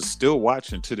feds are still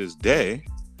watching to this day,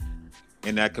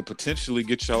 and that could potentially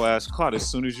get your ass caught as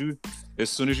soon as as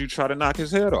soon as you try to knock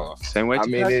his head off. Same way. I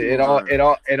mean, it all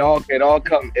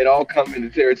come in the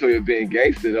territory of being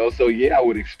gangster though. So yeah, I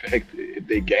would expect it if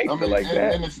they gangster like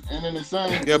that. And in the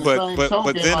same, Yeah, but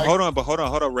token, then like, hold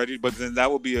on, Reggie. But then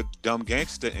that would be a dumb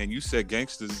gangster, and you said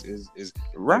gangsters is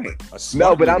right. A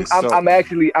smart No, but nigga,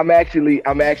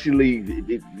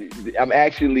 I'm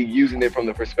actually using it from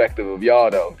the perspective of y'all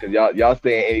though, because y'all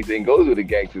saying anything goes with the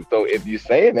gangsters. So if you're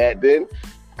saying that, then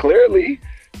clearly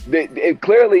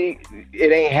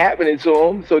it ain't happening to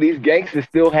them. So these gangsters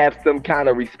still have some kind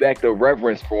of respect or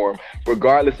reverence for him,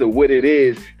 regardless of what it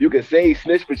is. You can say he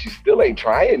snitched, but you still ain't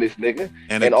trying this nigga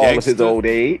in all of his old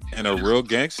age. And a real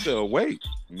gangster, wait,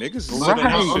 niggas is right. sitting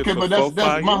on shit Okay, for but 4-5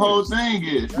 that's my whole years. thing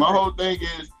is my whole thing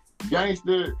is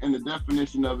gangster, and the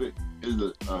definition of it is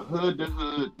a hood to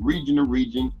hood, region to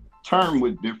region term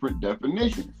with different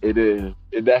definitions. It is.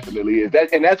 It definitely is.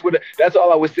 That's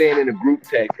all I was saying in the group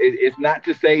text. It's not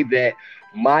to say that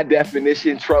my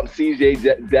definition trumps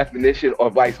CJ's definition or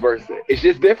vice versa. It's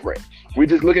just different. We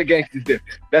just look at gangsters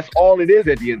different. That's all it is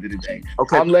at the end of the day.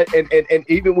 Okay. And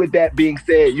even with that being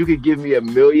said, you could give me a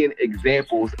million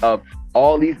examples of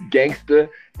all these gangster,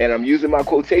 and I'm using my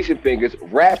quotation fingers,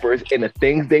 rappers, and the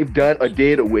things they've done or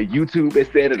did, or what YouTube has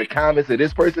said, or the comments of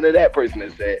this person or that person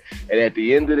has said. And at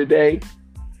the end of the day,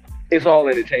 it's all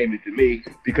entertainment to me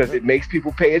because it makes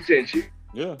people pay attention.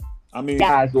 Yeah, I mean,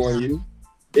 Eyes on you.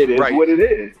 It is Right. what it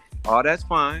is. All that's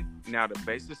fine. Now the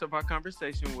basis of our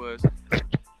conversation was,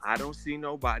 I don't see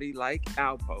nobody like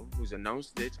Alpo, who's a known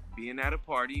snitch, being at a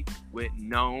party with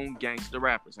known gangster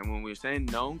rappers. And when we were saying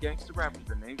known gangster rappers,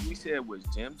 the names we said was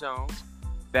Jim Jones,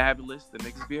 Fabulous, the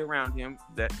niggas be around him.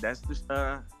 That's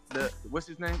the what's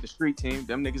his name? The street team.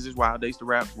 Them niggas is wild. They used to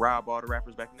rob all the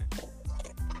rappers back then.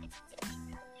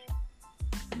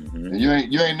 mhm. And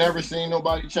you ain't never seen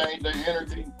nobody change their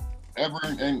energy ever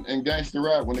in gangster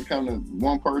rap when it comes to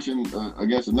one person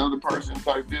against another person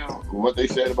type deal, or what they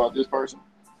said about this person.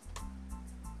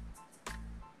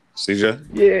 CJ.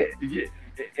 Yeah.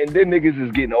 And then niggas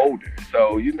is getting older.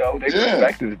 So, you know, their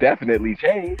perspectives definitely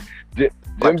change.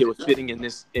 Like it was fitting in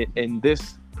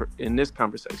this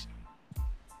conversation.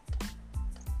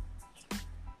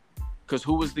 Because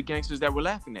who was the gangsters that were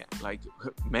laughing at? Like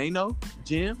Mano,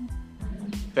 Jim,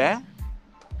 Fat.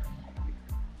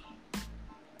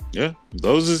 Yeah,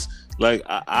 those is like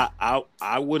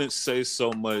I wouldn't say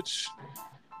so much.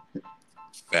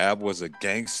 Fab was a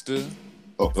gangster,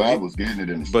 Oh, Fab was getting it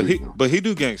in the street. but he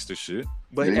do gangster shit.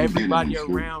 But Yeah, he everybody did in the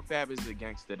street. around Fab is a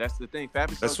gangster. That's the thing.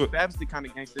 Fab is the kind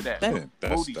of gangster that Yeah,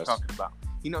 Moody's talking about.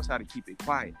 He knows how to keep it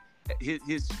quiet.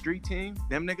 His street team,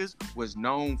 them niggas, was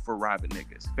known for robbing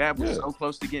niggas. Fab was so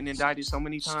close to getting indicted so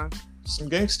many times. Some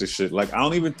gangster shit. Like I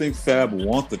don't even think Fab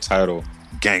want the title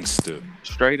gangster.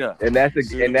 Straight up. And that's a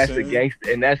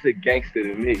gangster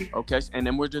to me. Okay, and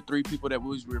then we're the three people that we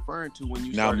was referring to when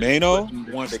you Now started Mano putting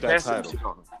the wants that casting title. shit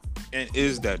on him. And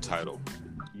is that title.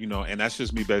 You know, and that's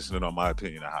just me basing it on my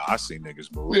opinion of how I see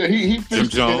niggas move. Yeah, he fits the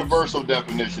Jones. universal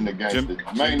definition of gangster. Jim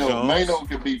Jones. Mano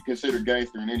could be considered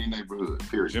gangster in any neighborhood,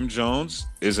 period. Jim Jones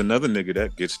is another nigga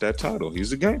that gets that title.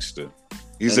 He's a gangster.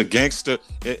 He's a gangster.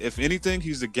 If anything,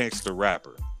 he's a gangster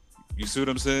rapper. You see what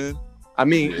I'm saying? I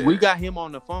mean, we got him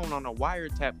on the phone on a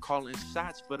wiretap calling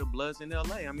shots for the Bloods in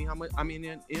LA. I mean, how much? I mean,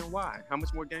 in NY, how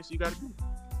much more gangster you got to be?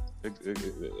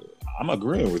 I'm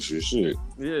agreeing with you, shit.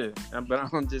 Yeah,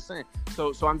 but I'm just saying.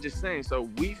 So I'm just saying. So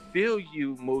we feel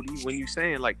you, Moody, when you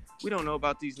saying like we don't know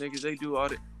about these niggas. They do all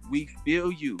that. We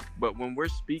feel you, but when we're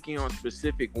speaking on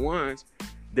specific ones,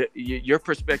 your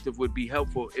perspective would be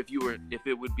helpful if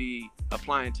it would be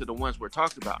applying to the ones we're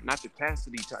talking about, not the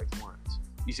Cassidy type ones.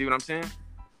 You see what I'm saying?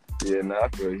 Yeah, I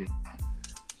feel you.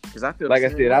 Because I feel like I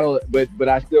said, I don't, but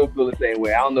I still feel the same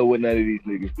way. I don't know what none of these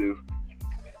niggas do.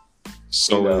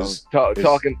 So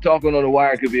talking on the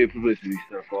wire could be a publicity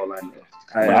stuff. All I know.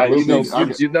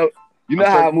 You know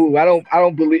how I move. I don't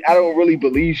really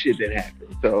believe shit that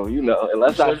happens. So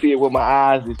unless I see it with my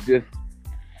eyes, it's just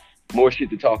more shit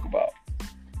to talk about.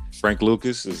 Frank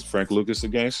Lucas, is Frank Lucas a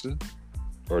gangster,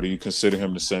 or do you consider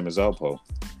him the same as Alpo?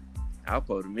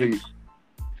 Alpo to me.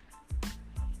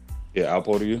 Yeah,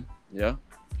 Alpo to you. Yeah.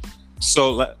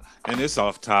 So, and it's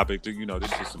off topic. This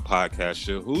is some podcast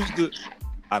shit.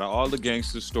 Out of all the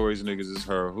gangster stories niggas has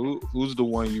heard, who's the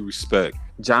one you respect?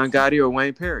 John Gotti or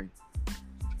Wayne Perry?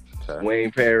 Okay.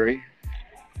 Wayne Perry,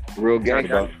 real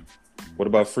gangster. What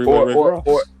about Freeway Rick Ross?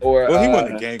 Well, he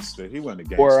wasn't a gangster.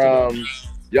 Or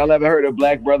y'all ever heard of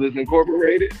Black Brothers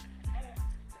Incorporated?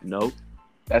 Nope.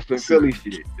 That's some Philly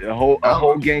shit. A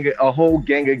whole gang of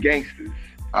gangsters.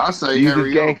 I say These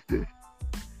Harry gangsters.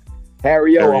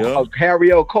 Harry O,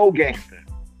 co-gangster.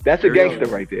 That's a gangster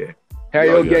right there. Harry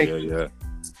O gangster.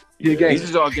 He a These gangster.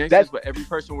 is all gangsters, That's- but every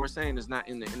person we're saying is not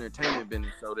in the entertainment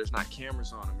business, so there's not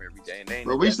cameras on them every day. And they ain't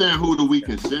But we saying who do we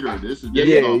consider? This is Yeah,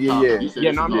 this is yeah, off yeah, topic. yeah. He said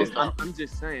Yeah, this no, is off topic. I'm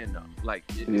just saying though, like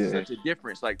it's Yeah. such a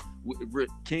difference. Like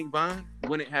King Von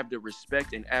wouldn't have the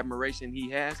respect and admiration he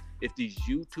has if these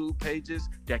YouTube pages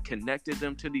that connected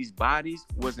them to these bodies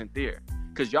wasn't there.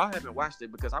 Because y'all haven't watched it,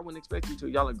 because I wouldn't expect you to.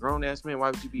 Y'all a grown ass man.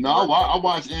 Why would you be? No, I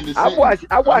watched Anderson. I watched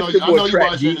the I know boy you Trap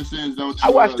watch Geek. Andersons, don't you? I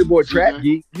watched the boy Trap CJ?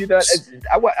 Geek. You know,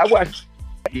 I watched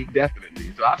Geek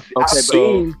definitely. So I've Okay,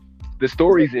 seen the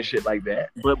stories and shit like that.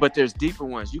 But there's deeper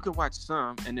ones. You could watch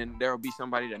some, and then there will be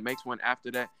somebody that makes one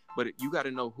after that. But you got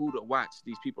to know who to watch.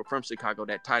 These people from Chicago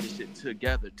that tie this shit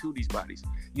together to these bodies.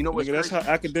 You know what's Nigga, that's crazy?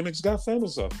 how academics got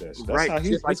famous off that. That's Right, how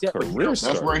just like his that, but he career don't-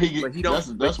 started. That's where he But he get.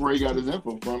 don't- That's where he got his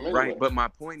info from. Anyway. Right, but my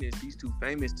point is he's too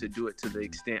famous to do it to the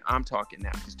extent I'm talking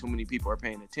now, because too many people are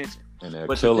paying attention. And they'll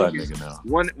But kill the that thing is, nigga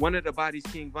now. One of the bodies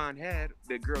King Von had,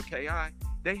 the girl Ki,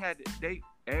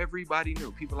 everybody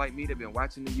knew. People like me that been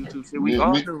watching the YouTube shit. We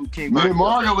all knew who King Me Von and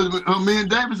was. Mario was. Me and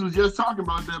Davis was just talking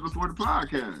about that before the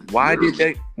podcast. Why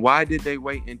Literally. did they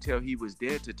wait until he was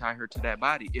dead to tie her to that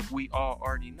body if we all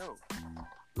already know?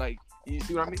 Like, you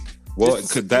see what I mean? Well,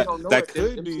 Just could because we don't know that it,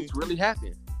 could them be shits really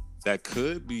happened. that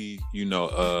could be, you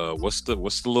know, what's the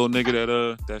little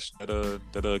nigga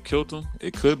that killed him?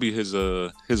 It could be his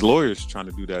lawyers trying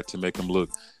to do that to make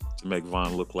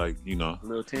Von look like, you know.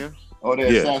 Lil Tim. Oh,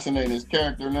 they're Yeah. assassinating his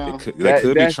character now. They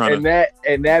could be trying to.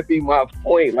 That be my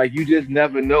point. Like, you just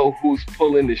never know who's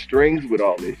pulling the strings with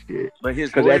all this shit. But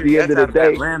his 'Cause lawyer, at the end that's of the out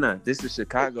day- Atlanta. This is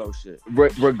Chicago shit.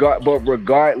 But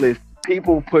regardless,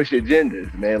 people push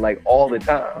agendas, man, like all the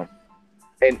time.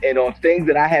 And on things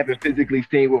that I haven't physically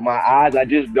seen with my eyes, I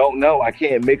just don't know. I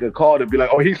can't make a call to be like,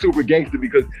 oh, he's super gangster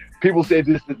because people said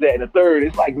this, that, and the third.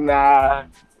 It's like, nah,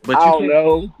 But I you don't can't,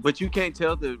 know. but you can't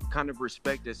tell the kind of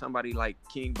respect that somebody like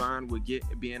King Von would get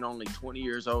being only 20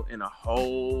 years old in a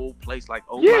whole place like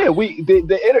Yeah, Oakland.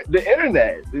 the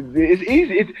internet, it's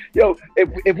easy.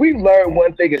 If we learn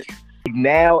one thing is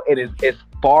now, it is as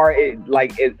far as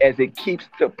it keeps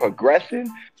to progressing.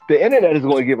 The internet is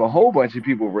going to give a whole bunch of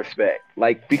people respect,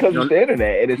 like, because it's the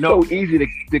internet, and it's so easy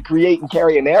to create and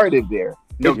carry a narrative there.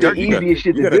 No, It's Dirk, the you easiest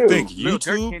shit You to gotta do. think Lil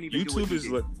Durk can't even do what YouTube he is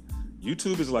did. like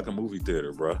YouTube is like a movie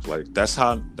theater, bro. Like that's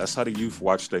how the youth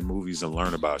watch their movies and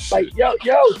learn about shit. Like, yo,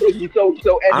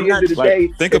 so at I'm the end of the not- day,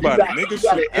 think if you about got- it. Niggas you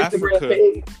got an from Instagram Africa-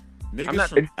 page, Niggas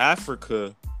from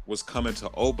Africa was coming to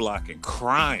O Block and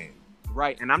crying.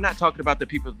 Right, and I'm not talking about the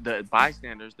people, the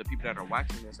bystanders, the people that are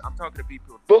watching this. I'm talking to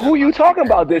people. But who you talking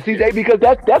about this, CJ? Because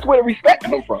that's where the respect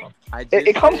comes from.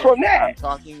 It comes said, from that. I'm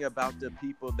talking about the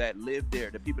people that live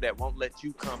there, the people that won't let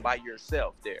you come by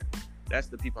yourself there. That's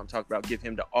the people I'm talking about. Give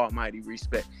him the almighty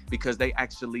respect because they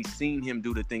actually seen him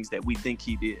do the things that we think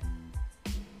he did.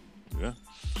 Yeah,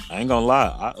 I ain't gonna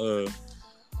lie.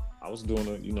 I was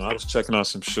doing I was checking out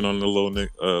some shit on the Lil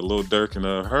Durk and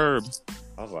Herb.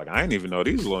 I was like, I didn't even know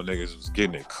these little niggas was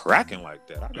getting it cracking like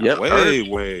that. I got Yep.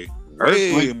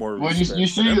 way more. Well, respect you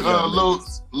for see, them young Lil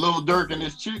niggas. Durk and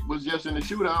his chick was just in the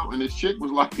shootout, and his chick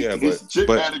was like, Yeah, his chick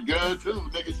but- had a gun too.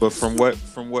 Nigga, But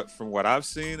from what I've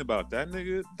seen about that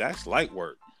nigga, that's light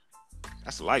work.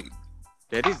 That's light.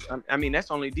 That is, I mean, that's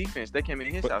only defense. They came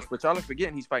in his But- house, but y'all are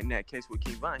forgetting he's fighting that case with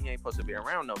King Von. He ain't supposed to be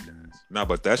around no guns. Nah,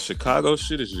 but that Chicago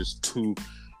shit is just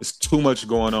it's too much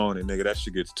going on, and nigga, that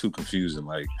shit gets too confusing.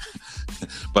 Like,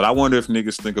 but I wonder if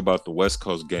niggas think about the West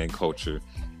Coast gang culture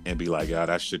and be like, yeah,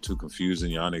 that shit too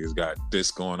confusing. Y'all niggas got this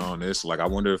going on. This, like, I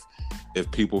wonder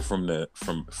if people from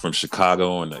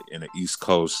Chicago and the East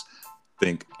Coast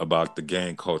think about the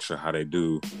gang culture how they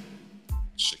do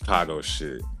Chicago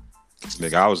shit.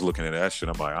 Nigga, I was looking at that shit.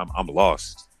 I'm like, I'm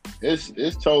lost. it's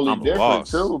totally I'm different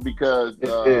lost. too because It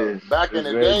is. back in It's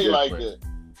the very day, like different.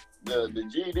 the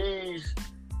GDs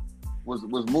was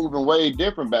moving way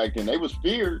different back then. They was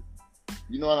feared,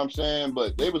 you know what I'm saying?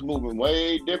 But they was moving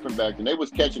way different back then. They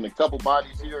was catching a couple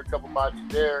bodies here, a couple bodies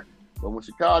there. But when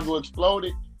Chicago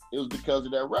exploded, it was because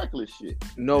of that reckless shit.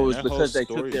 No, Man, it's that whole because they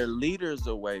story- took their leaders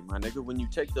away, my nigga. When you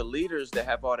take the leaders that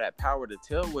have all that power to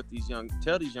tell these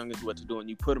youngins what to do, and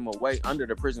you put them away under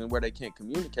the prison where they can't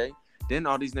communicate, then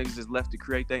all these niggas is left to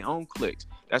create their own cliques.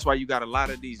 That's why you got a lot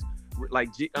of these, like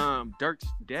Dirk's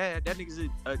dad. That nigga's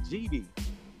a GD.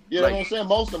 You know Like- what I'm saying?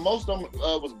 Most of them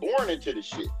was born into the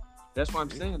shit. That's what I'm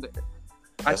saying.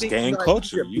 That's gang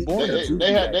culture. You born into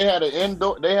They had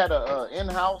a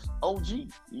in-house OG. You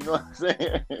know what I'm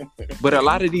saying? But a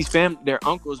lot of these their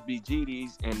uncles be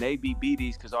GDs and they be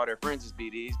BDs because all their friends is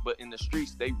BDs. But in the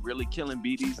streets, they really killing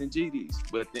BDs and GDs.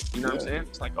 But you know what I'm saying?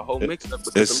 It's like a whole mix up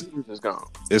because the leaders is gone.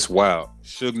 It's wild.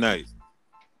 Suge Knight,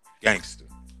 gangster.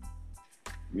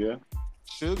 Yeah.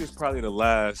 Suge is probably the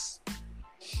last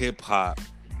hip hop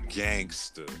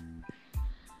gangster.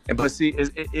 But see,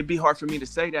 it'd be hard for me to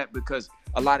say that because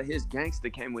a lot of his gangster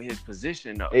came with his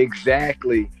position, though.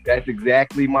 Exactly. That's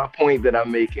exactly my point that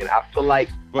I'm making. I feel like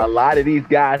a lot of these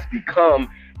guys become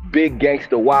big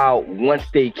gangster wild once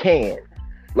they can.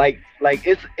 Like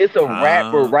it's a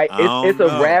rapper, right? It's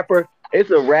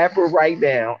a rapper right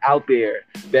now out there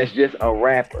that's just a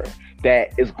rapper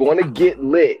that is going to get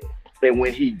lit. And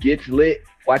when he gets lit,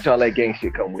 watch all that gang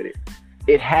shit come with it.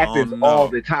 It happens all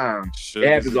the time. It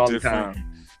happens all the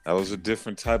time. That was a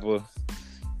different type of.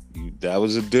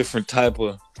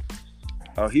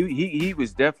 Oh, he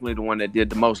was definitely the one that did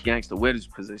the most gangster with his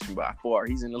position by far.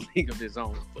 He's in the league of his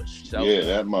own for sure. Yeah,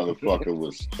 that motherfucker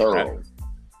was thorough.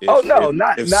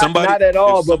 Not at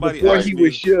all. But before he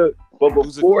was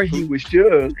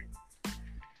Suge,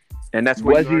 and that's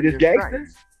where was he this gangster?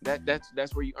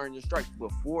 That's where you earn your stripes.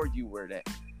 Before you were that,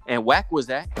 and Wack was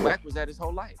that. Wack was that his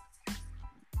whole life.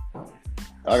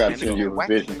 I gotta send you a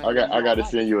video. I gotta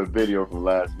send you a video from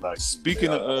last night.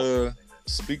 Speaking of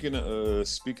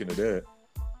that,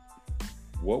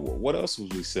 what else was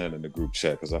we saying in the group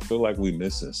chat? Because I feel like we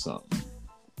missing something.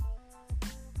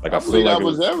 Like I feel like that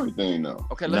was everything though.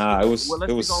 Okay, it was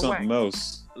something Wack.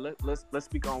 else. Let's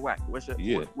speak on Wack. What's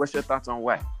your thoughts on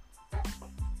Wack?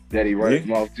 That he runs his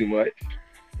mouth too much.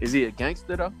 Is he a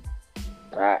gangster though?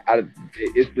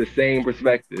 It's the same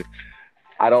perspective.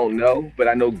 I don't know, but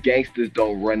I know gangsters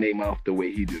don't run their mouth the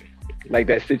way he do. Like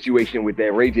that situation with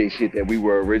that Ray J shit that we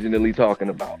were originally talking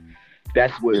about.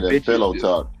 That's what bitches pillow do.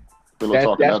 Talk. Pillow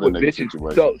talk another nigga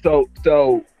situation.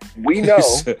 So we know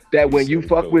that when you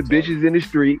fuck with bitches in the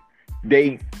street,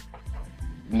 they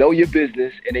know your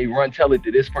business and they tell it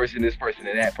to this person, and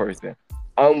that person.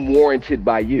 Unwarranted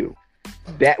by you.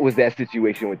 That was that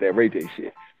situation with that Ray J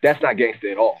shit. That's not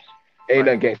gangster at all. Ain't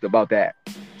nothing gangster about that.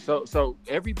 So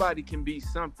everybody can be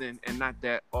something and not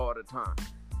that all the time.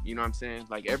 You know what I'm saying?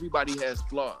 Like everybody has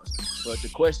flaws. But the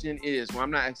question is,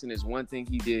 I'm not asking is one thing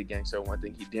he did gangster or one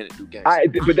thing he didn't do gangster.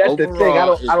 But that's overall, the thing. I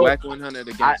don't Wack 100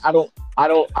 the gangster. I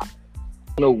don't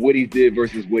know what he did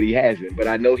versus what he hasn't, but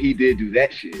I know he did do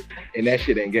that shit, and that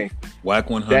shit ain't gangster. Wack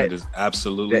 100 is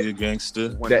absolutely a gangster.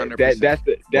 100%.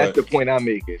 That's the point I'm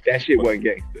making. That shit wasn't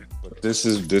gangster. But this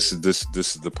is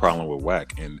the problem with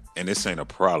Wack, and this ain't a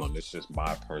problem. It's just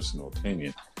my personal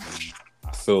opinion.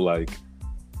 I feel like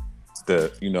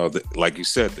like you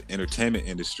said, the entertainment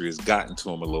industry has gotten to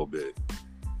him a little bit.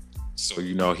 So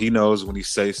he knows when he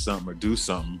says something or do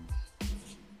something,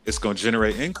 it's gonna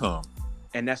generate income.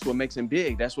 And that's what makes him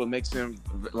big. That's what makes him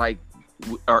like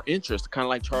our interest, kind of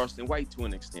like Charleston White to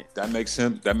an extent. That makes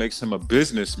him a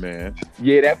businessman.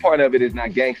 Yeah, that part of it is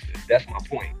not gangster. That's my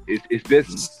point. It's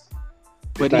business.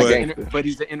 But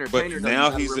he's an entertainer. But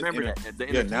now he's an entertainer.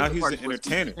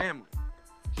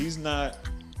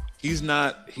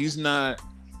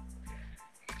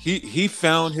 He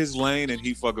found his lane and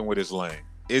he fucking with his lane.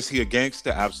 Is he a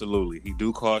gangster? Absolutely. He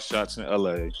do call shots in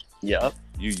LA. Yep.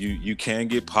 You can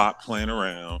get Pop playing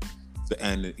around.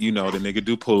 And the nigga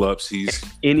do pull-ups. He's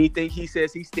anything he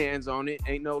says, he stands on it.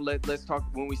 Ain't no let's talk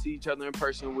when we see each other in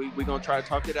person. We gonna try to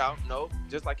talk it out. No,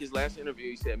 just like his last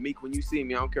interview, he said, "Meek, when you see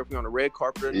me, I don't care if you're on the red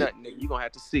carpet or nothing, nigga, you gonna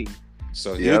have to see me."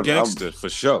 So he's a gangster for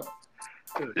sure.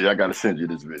 Yeah, I gotta send you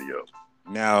this video.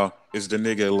 Now, is the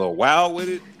nigga a little wild with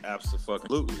it?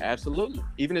 Absolutely. Absolutely.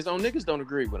 Even his own niggas don't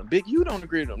agree with him. Big U don't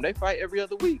agree with him. They fight every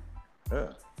other week.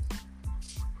 Yeah.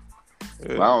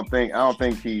 Well, I don't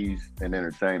think he's an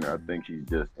entertainer. I think he's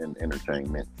just in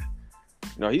entertainment.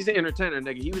 No, he's an entertainer,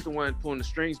 nigga. He was the one pulling the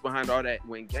strings behind all that.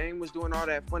 When Game was doing all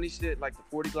that funny shit, like the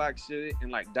 40 Glock shit,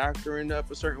 and like doctoring up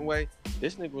a certain way,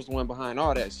 this nigga was the one behind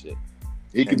all that shit.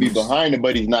 He could be behind it,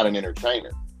 but he's not an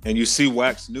entertainer. And you see,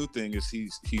 Wack's new thing is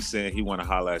he's saying he want to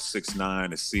holler at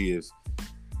 6ix9ine to see if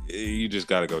you just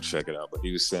got to go check it out. But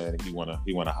he was saying he want to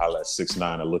holler at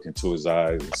 6ix9ine and look into his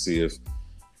eyes and see if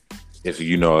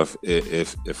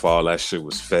all that shit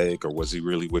was fake or was he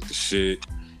really with the shit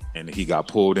and he got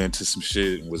pulled into some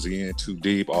shit and was he in too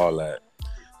deep, all that.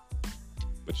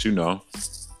 But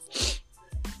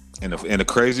and the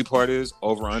crazy part is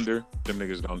over under them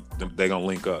niggas they gonna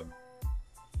link up.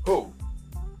 Who?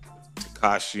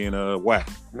 Tekashi and Wack.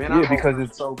 Man, because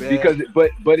it's so bad. But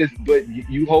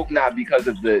you hope not because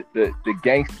of the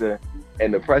gangster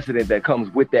and the precedent that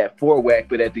comes with that for Wack.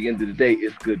 But at the end of the day,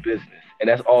 it's good business. And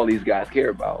that's all these guys care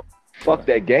about. Fuck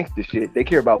that gangster shit. They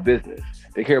care about business.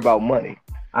 They care about money.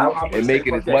 And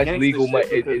making as much legal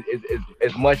money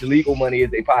as much legal money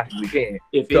as they possibly can.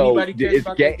 If so anybody cares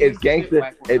about gangster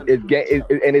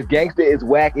as gangster as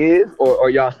Wack is,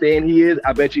 or y'all saying he is,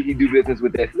 I bet you he do business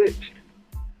with that snitch.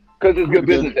 Because it's good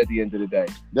business at the end of the day.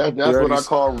 That's what I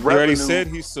call revenue. He already said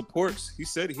he supports. He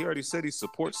already said he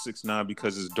supports 6ix9ine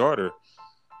because his daughter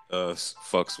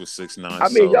fucks with 6ix9ine. I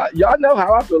mean, y'all know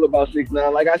how I feel about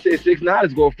 6ix9ine. Like I said, 6ix9ine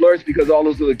is going to flourish because all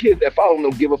those little kids that follow him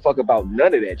don't give a fuck about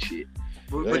none of that shit.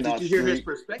 But did you hear his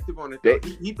perspective on it? Though?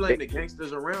 He blamed the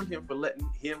gangsters around him for letting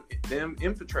them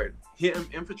infiltrate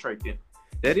them.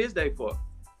 That is their fault.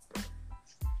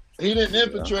 He didn't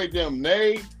infiltrate them.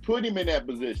 They put him in that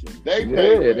position. They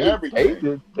paid for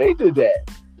everything. They did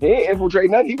that. He didn't infiltrate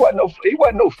nothing. He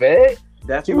wasn't no fed.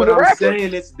 That's what I'm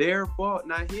saying. It's their fault,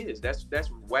 not his. That's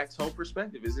Wack's whole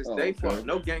perspective. Is it's their fault.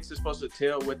 No gangster's supposed to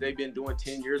tell what they've been doing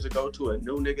 10 years ago to a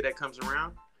new nigga that comes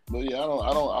around. But yeah,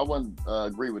 I wouldn't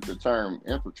agree with the term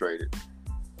infiltrated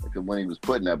because when he was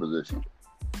put in that position,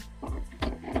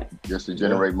 just to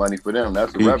generate money for them,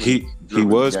 that's the revenue. He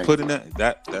was put in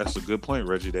that. That's a good point,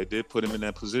 Reggie. They did put him in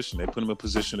that position. They put him in a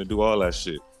position to do all that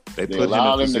shit. They put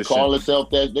allowed him to call himself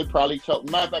that. They probably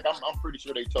told. Matter of fact, I'm pretty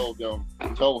sure they told him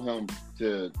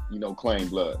to claim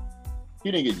blood.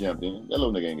 He didn't get jumped in. That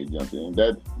little nigga ain't get jumped in.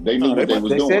 That they knew what they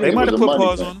was doing. They might have put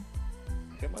pause on him.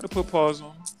 They might have put pause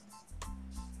on him.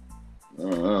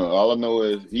 All I know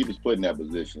is he was put in that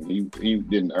position. He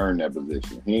didn't earn that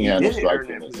position. He ain't had no strike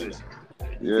in that position.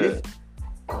 Yeah.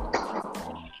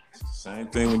 Same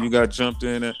thing when you got jumped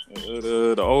in at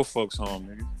the old folks' home,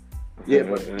 nigga. Yeah,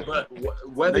 but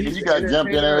whether you got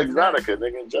jumped in at Exotica,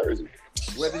 nigga, in Jersey.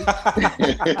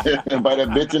 By that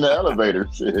bitch in the elevator,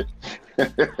 shit.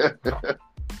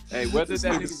 Hey, whether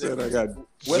that nigga said I got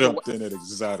jumped in at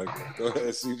Exotica. Go ahead,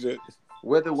 CJ.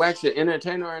 Whether Wack's an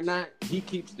entertainer or not, he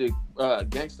keeps the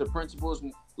gangster principles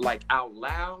like out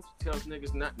loud. Tells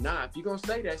niggas nah. If you gonna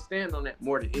say that, stand on that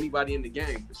more than anybody in the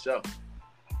game for sure.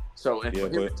 So and for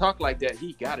him to talk like that,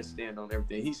 he gotta stand on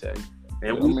everything he said.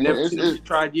 And we've never seen him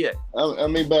tried yet.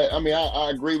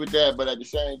 I agree with that, but at the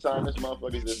same time, this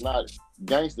motherfucker is not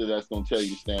gangster that's gonna tell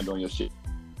you to stand on your shit.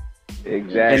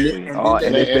 Exactly.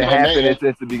 And it's been happening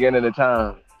since the beginning of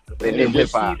time. And we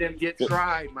see them get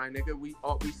tried, my nigga. We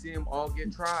see them all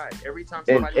get tried every time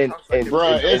somebody talks like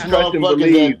bro, it's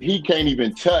motherfuckers that he can't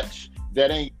even touch.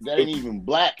 That ain't even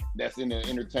black. That's in the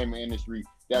entertainment industry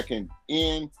that can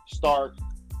end, start,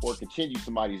 or continue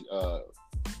somebody's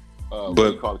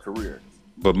career.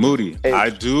 But Moody, I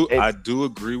do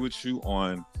agree with you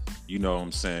on, you know what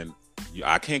I'm saying.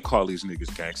 I can't call these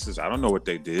niggas gangsters. I don't know what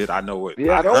they did. I know what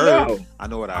I heard. I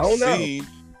know what I've seen.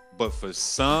 But for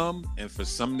some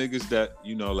niggas that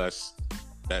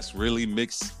that's really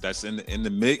mixed, that's in the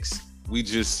mix, we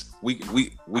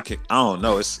can, I don't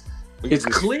know. It's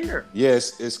clear.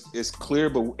 Yes, it's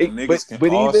clear, but niggas can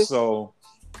also.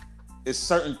 It's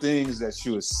certain things that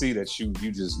you will see that you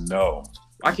just know.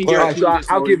 I can guarantee.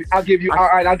 I'll give you. All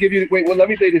right, I'll give you. Wait, well, let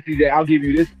me say this, CJ. I'll give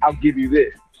you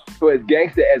this. So as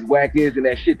gangster as Wack is and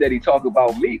that shit that he talk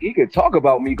about Meek, he can talk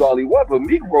about Meek all he wants, but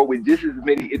Meek roll with just as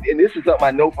many, and this is something I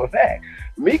know for a fact.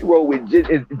 Meek roll with just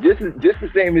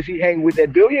the same as he hang with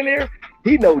that billionaire.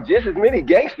 He know just as many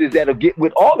gangsters that'll get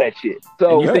with all that shit.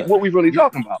 So what we really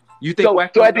talking about? You think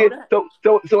Wack at the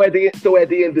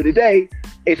end of the day,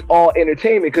 it's all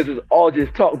entertainment because it's all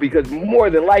just talk. Because more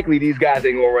than likely these guys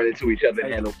ain't gonna run into each other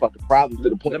and have no fucking problems to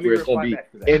the point where it's gonna be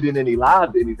ending any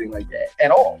lives or anything like that at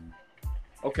all.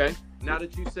 Okay, now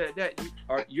that you said that,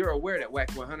 you're aware that Wack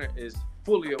 100 is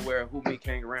fully aware of who Meek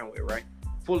hang around with, right?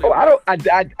 Fully. Oh,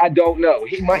 I don't know.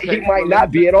 He might not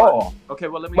be at all. Okay,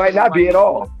 well let me. Might not be at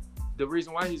all. The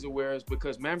reason why he's aware is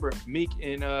because remember Meek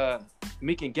and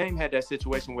Game had that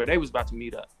situation where they was about to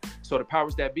meet up, so the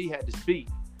powers that be had to speak.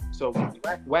 So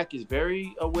Wack is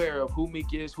very aware of who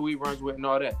Meek is, who he runs with, and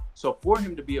all that. So for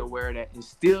him to be aware of that and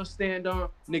still stand on,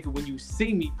 nigga, when you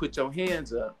see me, put your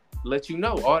hands up. Let you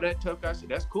know all that tough guy shit.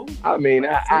 That's cool. I mean,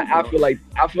 I feel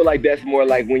like that's more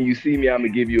like when you see me, I'm gonna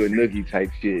give you a noogie type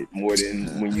shit more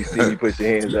than when you see me put your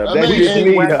hands up. That's just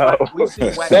me though.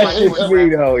 That's just me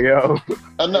though, yo.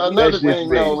 Another thing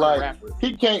though, like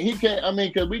he can't. I mean,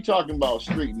 because we talking about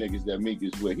street niggas that Meek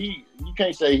is with. You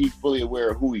can't say he's fully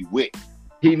aware of who he with.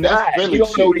 He not. He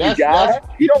don't know these guys.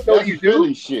 He don't know these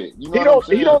dudes. Shit. He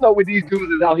don't know what these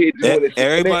dudes is out here doing.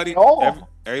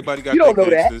 Everybody got their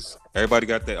gangsters. Everybody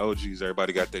got their OGs.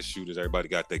 Everybody got their shooters. Everybody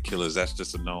got their killers. That's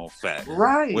just a known fact.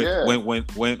 Right. When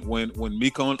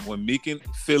Meek in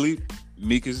Philly,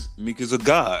 Meek is a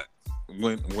god.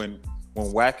 When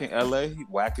Wack in LA,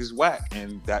 Wack is Wack,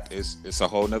 and it's a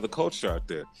whole nother culture out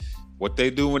there. What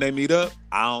they do when they meet up,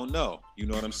 I don't know. You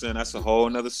know what I'm saying? That's a whole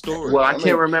nother story. Well, I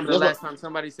can't remember the last time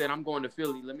somebody said, I'm going to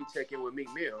Philly. Let me check in with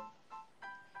Meek Mill.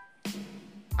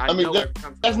 I mean,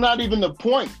 that's not even the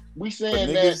point. We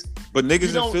saying that But niggas You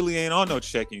in don't- Philly ain't on no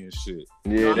checking and shit.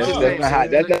 Yeah, that's no, not how.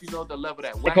 That's not you know the level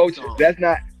that the Wack coach. on. That's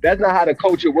not how the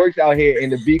culture works out here.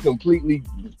 And to be completely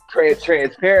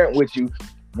transparent with you,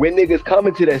 when niggas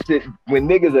coming to that city, when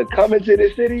niggas are coming to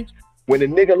this city, when a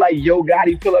nigga like Yo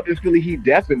Gotti pull up in Philly, he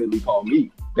definitely call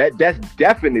me. That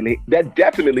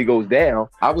definitely goes down.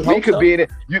 I would Me hope could so. be in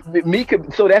it. Me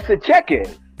could. So that's a check-in.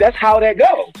 That's how that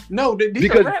goes. No, these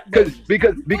Because are rap buddies.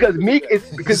 because Meek is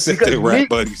because Said they rap Meek.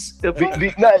 buddies.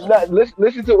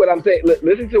 Listen to what I'm saying.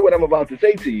 Listen to what I'm about to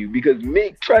say to you. Because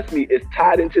Meek, trust me, is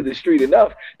tied into the street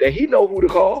enough that he know who to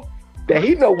call. That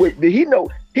he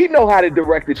know how to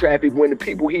direct the traffic when the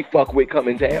people he fuck with come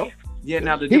in town. Yeah,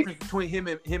 now the difference between him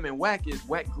and Wack is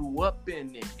Wack grew up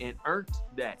in it and earned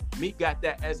that. Meek got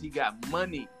that as he got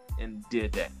money and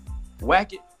did that.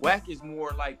 Wack is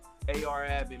more like AR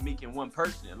Ab and Meek in one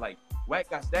person. Like Wack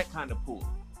got that kind of pull.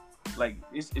 Like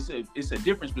it's a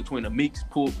difference between a Meek's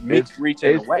pull, Meek's reach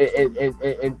and a Wack.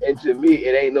 And to me,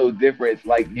 it ain't no difference.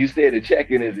 Like you said, a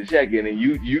check-in is a check-in, and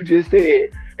you just said,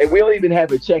 and we don't even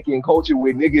have a check-in culture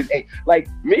where niggas ain't like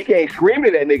Meek ain't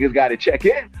screaming that niggas got to check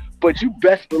in, but you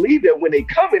best believe that when they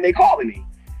come in, they calling me.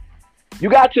 You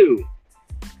got to.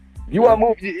 You want to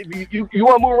move? You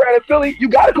want to move around in Philly? You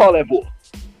got to call that boy.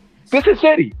 This is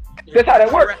city. That's how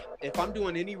that works. If I'm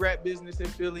doing any rap business in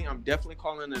Philly, I'm definitely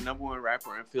calling the number one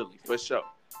rapper in Philly for sure.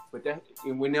 But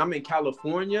when I'm in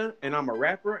California and I'm a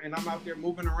rapper and I'm out there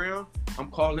moving around, I'm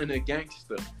calling a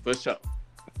gangster for sure.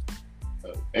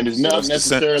 And it's So not that's the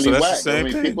same- necessarily so that's the whack. same I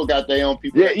mean, thing. people got their own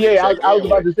people. Yeah. I was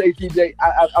about to say, CJ.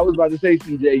 I was about to say,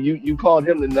 CJ. You called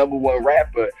him the number one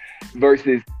rapper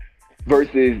versus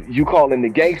you calling the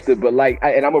gangster. But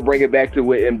and I'm gonna bring it back to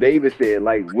what M. Davis said.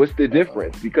 Like, what's the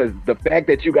difference? Because the fact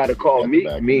that you got to call me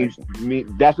means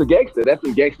that's a gangster. That's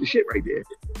some gangster shit right there.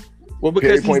 Well,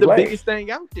 because he's Point the blank. biggest thing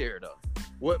out there, though.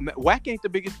 Wack ain't the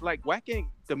biggest. Like Wack ain't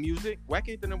the music. Wack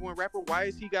ain't the number one rapper. Why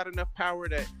has he got enough power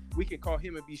that we can call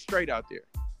him and be straight out there?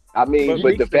 I mean,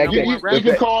 but the fact You that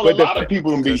can call a lot of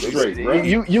people and be straight, bro.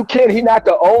 you can. He's not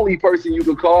the only person you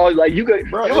could call. Like you could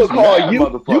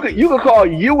call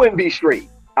you and be straight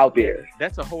out there.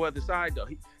 That's a whole other side, though.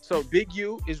 So Big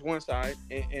U is one side,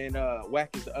 and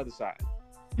Wack is the other side.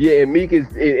 Yeah, and Meek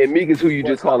is who you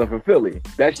just calling from Philly.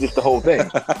 That's just the whole thing.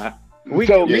 We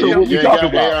So Yeah, what we you ain't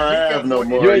talking got about? ARF no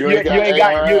more. You You ain't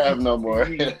got ARF no more.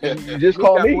 You just We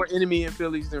call got me. more enemy in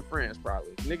Phillies than friends,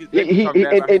 probably. Niggas they talk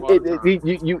bad about him all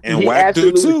the time. And Wack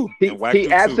do too. And Wack do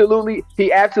too.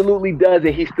 He absolutely does,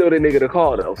 and he's still the nigga to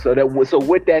call though. So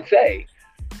what that say?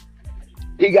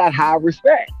 He got high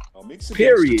respect. Oh, Meek's a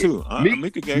Period. gangster too.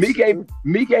 Meek a gangster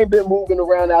Meek ain't been moving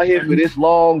around out here for this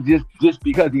long just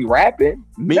because he rapping.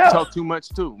 Meek No. talk too much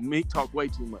too. Meek talk way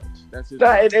too much. That's his.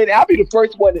 Nah, and I'll be the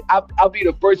first one. I'll be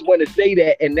the first one to say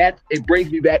that, and it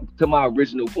brings me back to my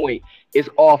original point. It's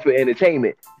all for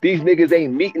entertainment. These niggas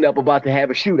ain't meeting up about to have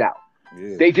a shootout.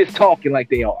 Yeah. They just talking like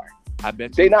they are. I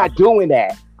bet They you, not doing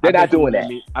that. They're not doing that.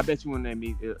 I bet you when they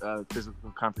meet,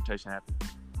 physical confrontation happens.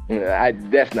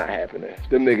 That's not happening.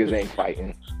 Them niggas ain't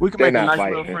fighting. We can They're make a not nice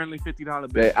little fighting. friendly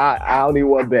 $50 bet. I don't even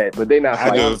want to bet, but they not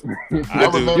I do. fighting.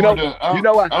 I do.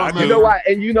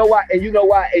 You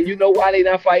know why they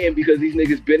not fighting? Because these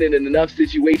niggas been in enough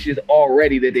situations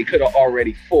already that they could have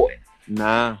already fought.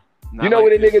 Nah. You know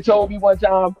what a nigga told me one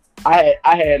time? I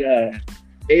had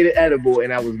ate an edible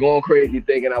and I was going crazy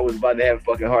thinking I was about to have a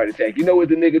fucking heart attack. You know what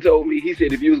the nigga told me? He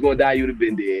said if you was gonna die, you'd have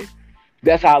been dead.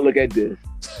 That's how I look at this.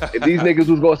 If these niggas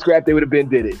was gonna scrap, they would have been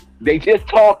did it. They just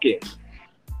talking.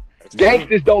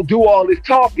 Gangsters don't do all this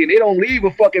talking. They don't leave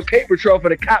a fucking paper trail for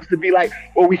the cops to be like,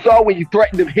 well, we saw when you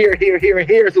threatened them here,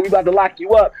 so we about to lock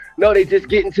you up. No, they just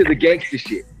get into the gangster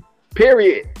shit.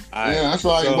 Period. Yeah, that's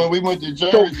why when we went to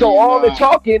Jersey. So all the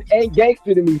talking ain't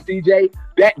gangster to me, CJ.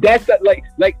 That's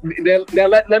now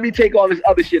let me take all this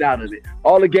other shit out of it.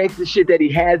 All the gangster shit that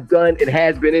he has done and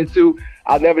has been into,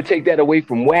 I'll never take that away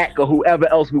from Wack or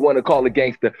whoever else we want to call a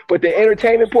gangster. But the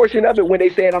entertainment portion of it, when they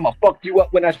saying I'm gonna fuck you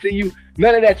up when I see you,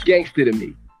 none of that's gangster to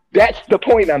me. That's the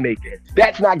point I'm making.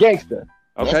 That's not gangster.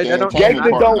 Okay,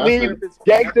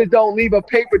 Gangsters don't leave a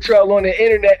paper trail on the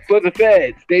internet for the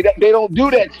feds. They don't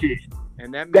do that shit.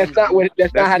 And that That's not how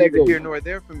that neither goes. here nor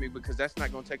there for me because that's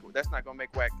not gonna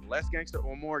make Wack less gangster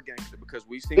or more gangster because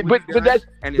we've seen But and but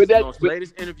it's that's- the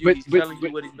latest interview he's telling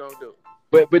you what he's gonna do.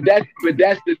 But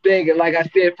that's the thing, and like I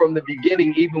said from the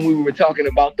beginning, even when we were talking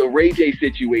about the Ray J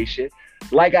situation,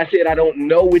 like I said, I don't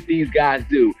know what these guys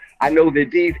do. I know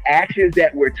that these actions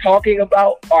that we're talking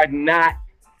about are not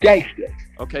gangsters.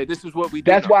 Okay, this is what we do.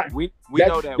 That's why we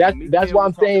know that. That's why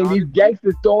I'm saying these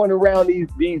gangsters throwing around these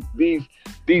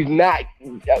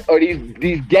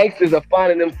these gangsters are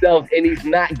finding themselves in these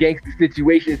not gangster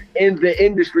situations in the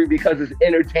industry because it's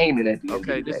entertainment at the end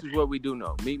Okay, of the this day. is what we do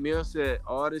know. Meek Mill said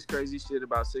all this crazy shit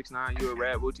about 6ix9ine, you a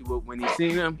rap Gucci, but when he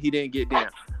seen him, he didn't get down.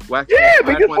 Yeah,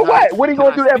 because for what? What are you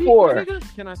gonna do that for?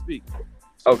 Can I speak?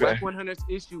 So Okay. Wack 100's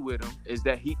issue with him is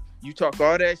that you talk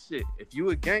all that shit. If you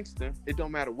a gangster, it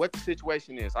don't matter what the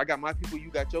situation is. I got my people, you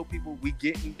got your people, we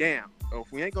getting down. So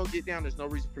if we ain't gonna get down, there's no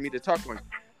reason for me to talk on it.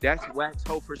 That's Wack's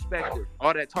whole perspective.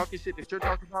 All that talking shit that you're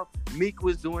talking about, Meek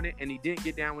was doing it and he didn't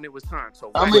get down when it was time. So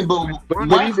I mean, but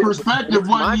Wack's perspective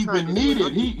wasn't even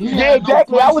needed. Yeah,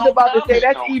 exactly. I was about to say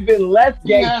that's even less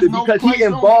gangster because he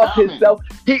involved himself.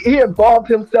 He involved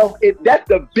himself in. That's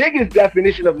the biggest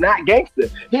definition of not gangster.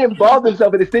 He involved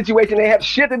himself in a situation that have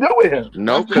shit to do with him.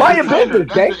 no, Mind your business,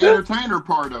 That's gangster. the entertainer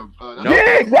part of.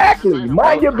 Yeah, exactly.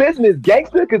 Mind your business,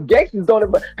 gangster, because gangsters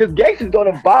don't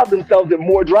involve themselves in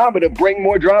more drama to bring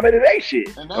more drama to their shit.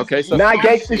 Okay, so not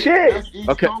gangster shit. That's East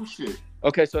Okay. Coast shit.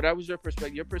 Okay, so that was your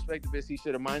perspective. Your perspective is he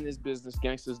should have minded his business.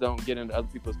 Gangsters don't get into other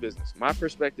people's business. My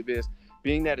perspective is,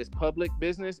 being that it's public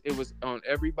business, it was on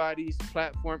everybody's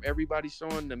platform. Everybody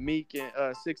showing the Meek and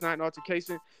 6ix9ine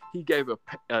altercation. He gave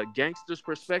a gangster's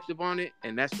perspective on it,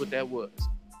 and that's what that was.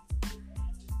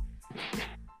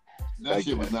 That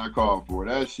shit was not called for.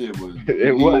 That shit was.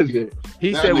 It wasn't.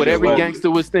 He That said what nigga every was-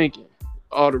 gangster was thinking.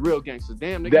 All the real gangsters.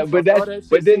 Damn, nigga. But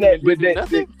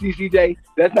CJ,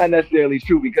 that's not necessarily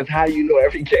true because how you know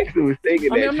every gangster was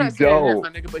thinking I mean, that I'm you not saying that, don't. my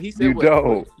nigga, but he said You what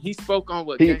don't. he spoke on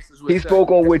what He gangsters would say.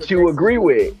 spoke on That's what you gangsters agree do.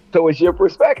 with, so it's your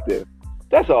perspective.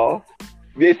 That's all.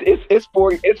 It's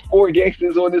four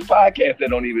gangsters on this podcast that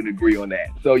don't even agree on that.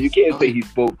 So you can't say he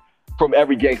spoke from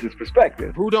every gangster's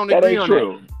perspective. Who don't That agree ain't on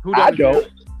true. that? Who I agree on don't.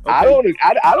 that? I Okay. don't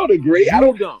agree. I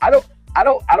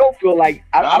don't feel like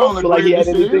I don't feel like he had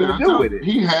anything to do with it.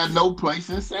 He had no place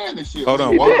in saying this shit. Hold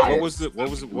on. He What did. was it? What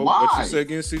you Why? said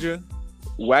again, CJ?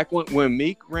 Wack when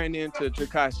Meek ran into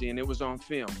Tekashi and it was on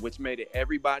film, which made it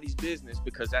everybody's business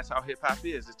because that's how hip hop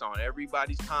is. It's on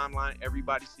everybody's timeline.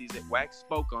 Everybody sees it. Wack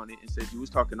spoke on it and said you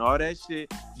was talking all that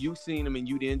shit. You seen him and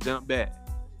you didn't jump back.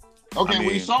 Okay, I mean-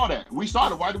 we saw that.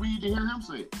 Why did we need to hear him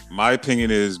say it? My opinion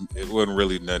is it wasn't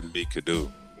really nothing Meek could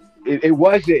do. It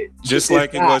wasn't. Just It's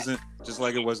like it not.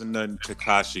 wasn't nothing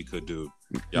Tekashi could do.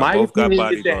 Y'all My both got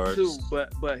opinion is that bodyguards.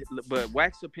 too, but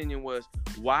Wack's opinion was,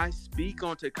 why speak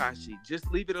on Tekashi?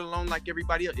 Just leave it alone like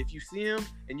everybody else. If you see him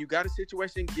and you got a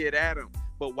situation, get at him.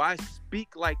 But why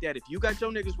speak like that? If you got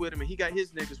your niggas with him and he got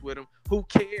his niggas with him, who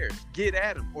cares? Get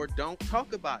at him or don't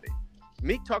talk about it.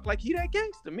 Meek talk like he that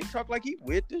gangster. Meek talk like he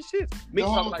with this shit. Meek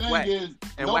The talk whole like thing Wack. is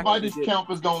And Wack nobody's did it.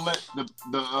 campus gonna let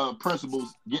the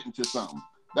principals get into something.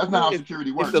 That's not how If-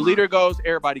 security works. If the leader goes,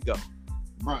 everybody go.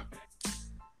 bro.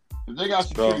 If they got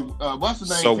security, what's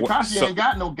the name? so- Tekashi so- ain't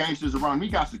got no gangsters around him. He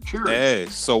got security. Hey,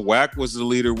 so Wack was the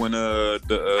leader when the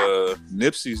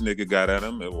Nipsey's nigga got at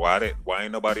him. And why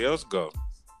ain't nobody else go?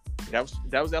 That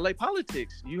was LA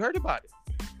politics. You heard about it.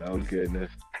 Oh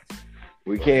goodness.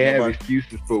 We can't have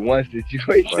excuses for one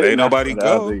situation. But ain't nobody not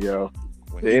for the go. other, yo.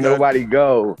 When he Ain't got- nobody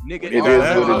go. Nigga, It is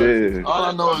what it is. All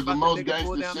I know is the About most nigga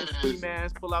pull gangster down the shit ski is-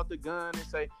 mask, pull out the gun, and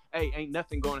say, "Hey, ain't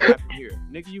nothing going to happen here."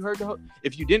 Nigga, you heard the whole.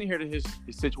 If you didn't hear his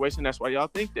situation, that's why y'all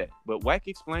think that. But Wack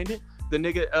explained it. The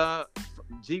nigga,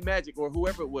 G Magic or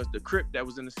whoever it was, the Crip that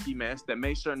was in the ski mask that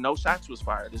made sure no shots was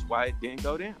fired. That's why it didn't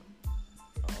go down.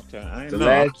 Okay, I ain't The know.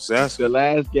 last- I'm just asking.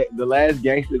 The last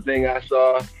gangster thing I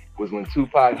saw was when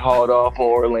Tupac hauled off on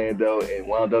Orlando and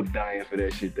wound up dying for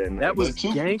that shit that night. That was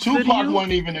But gangster to Tupac you?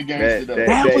 wasn't even a gangster. though.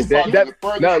 That was Tupac that- was the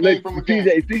furthest No, thing look, from a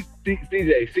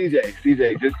gangster.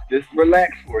 CJ, just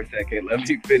relax for a second. Let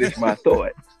me finish my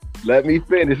thought. Let me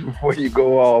finish before you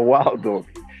go all wild on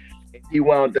me. He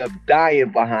wound up dying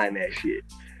behind that shit.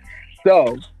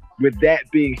 So, with that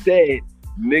being said,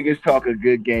 niggas talk a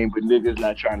good game, but niggas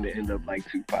not trying to end up like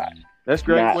Tupac. That's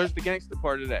great. Nah. Where's the gangster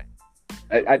part of that?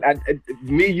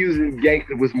 Me using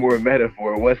gangster was more a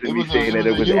metaphor. It wasn't It me was a- saying it that it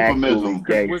was was a actually euphemism.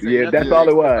 gangster. Wasn't Yeah, nothing that's all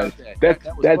it was. about that.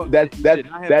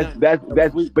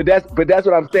 That was But that's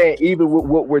what I'm saying. Even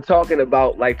what we're talking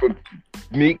about, like from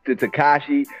Meek to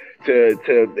Tekashi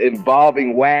to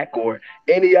involving Wack or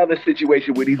any other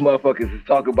situation where these motherfuckers is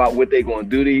talking about what they gonna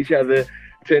do to each other.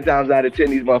 10 times out of 10,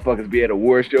 these motherfuckers be at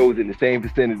award shows in the same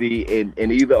vicinity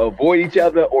and either avoid each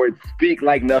other or speak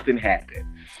like nothing happened.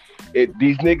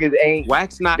 These niggas ain't.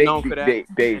 Wack's not known for that.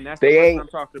 And that's They the ain't. I'm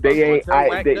talking about. They ain't. Until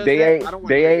Wack does that, I don't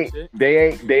wanna hear that shit.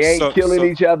 They ain't killing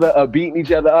each other or beating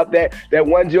each other up. That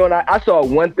one joint, I saw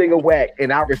one thing of Wack,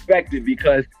 and I respect it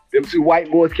because them two white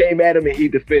boys came at him and he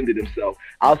defended himself.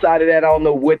 Outside of that, I don't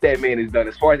know what that man has done.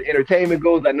 As far as entertainment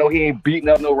goes, I know he ain't beating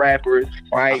up no rappers,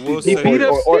 right? He beat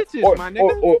up Stitches, my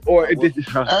nigga. This is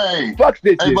Hey, fuck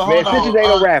Stitches, hey, but man. hold on. Stitches ain't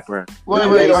no rapper. Wait,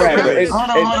 Stitches ain't no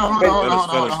rapper.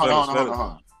 hold on.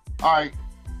 All right.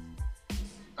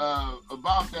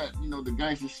 About that, the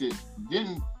gangster shit.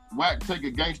 Didn't Wack take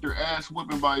a gangster ass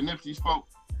whooping by Nipsey Spoke?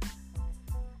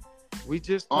 We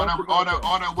just all talked about that,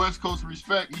 all that West Coast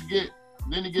respect he get.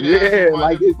 Then he get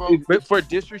but for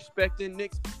disrespecting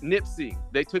Nipsey,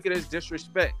 they took it as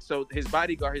disrespect. So his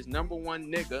bodyguard, his number one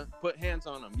nigga, put hands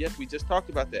on him. Yes, we just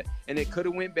talked about that, and it could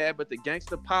have went bad. But the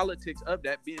gangster politics of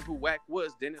that, being who Wack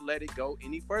was, didn't let it go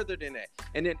any further than that.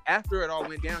 And then after it all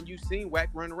went down, you seen Wack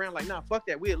run around like, nah, fuck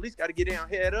that. We at least got to get down,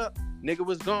 head up. Nigga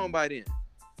was gone by then.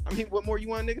 I mean, what more you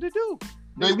want a nigga to do?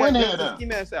 They went head up. They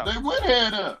went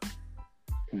head up.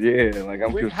 Yeah, like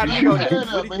I'm confused. How do you know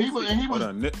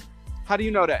that? How do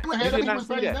you know that? You did not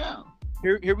see that.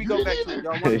 Here we go back to it.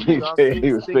 Y'all want to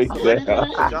he was face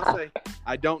down. Y'all say,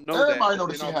 I don't know Everybody that. Know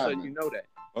that all of a sudden you know that.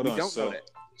 Hold we on, don't know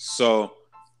that. So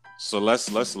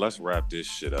let's wrap this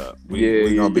shit up.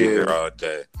 We gonna be here all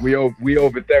day. We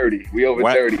over 30. We over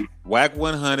 30. Wack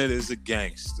 100 is a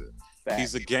gangster. Facts.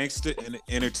 He's a gangster in the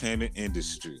entertainment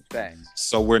industry. Facts.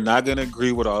 So we're not gonna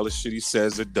agree with all the shit he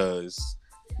says or does.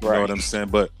 You know what I'm saying?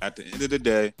 But at the end of the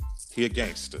day, he a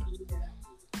gangster.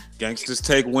 Gangsters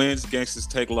take wins, gangsters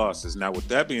take losses. Now, with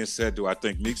that being said, do I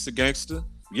think Meek's a gangster?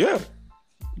 Yeah.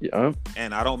 Yeah.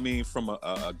 And I don't mean from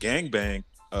a gangbang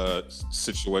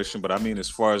situation, but I mean as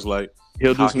far as like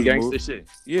he'll do some gangster shit.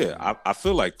 Yeah, I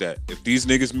feel like that. If these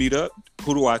niggas meet up,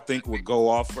 who do I think would go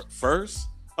off first?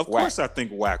 Of course, I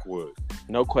think Wack would.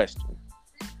 No question.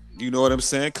 You know what I'm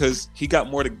saying? Because he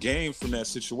got more to gain from that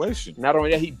situation. Not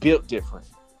only that, he built different.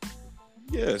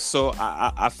 Yeah, so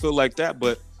I feel like that,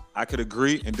 but I could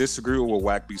agree and disagree with what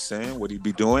Wack be saying, what he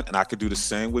be doing, and I could do the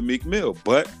same with Meek Mill.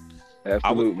 But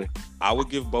absolutely, I would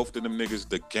give both of them niggas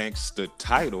the gangster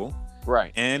title,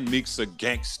 right? And Meek's a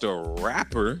gangster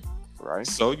rapper, right?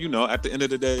 So at the end of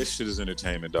the day, this shit is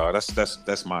entertainment, dog.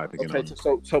 That's my opinion. Okay,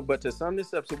 so but to sum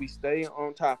this up, so we stay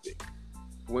on topic.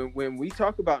 When we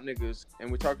talk about niggas and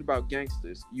we talk about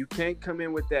gangsters, you can't come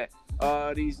in with that.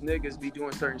 These niggas be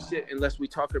doing certain shit unless we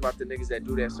talk about the niggas that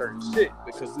do that certain shit,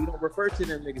 because we don't refer to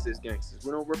them niggas as gangsters.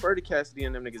 We don't refer to Cassidy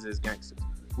and them niggas as gangsters.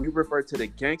 We refer to the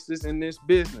gangsters in this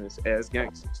business as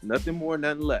gangsters. Nothing more,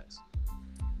 nothing less.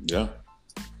 Yeah.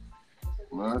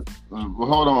 Well,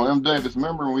 hold on, M. Davis.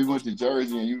 Remember when we went to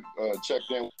Jersey and you checked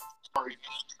in with Safari?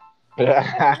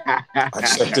 I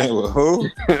checked in with who?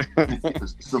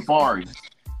 Safari.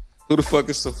 Who the fuck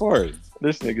is Safari?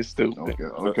 This nigga's stupid.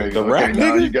 Okay. The rap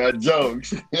now nigga? You got jokes.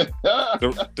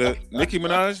 the Nicki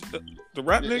Minaj, the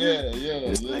rap nigga?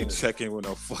 Yeah. I ain't checking with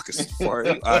no fucking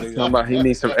Safari. He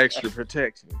needs some extra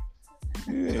protection.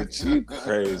 Yeah, you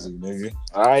crazy, nigga.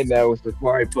 All right, now when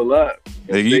Safari pull up.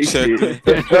 Nigga, you checked in.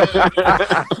 That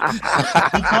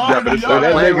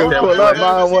nigga pull up,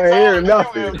 I don't want to hear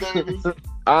nothing.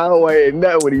 I don't want to hear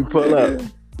nothing when he pull up.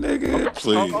 Nigga,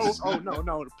 please. Oh,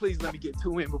 no. Please let me get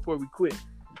two in before we quit.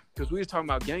 Because we was talking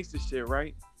about gangster shit,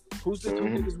 right? Who's the two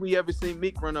niggas we ever seen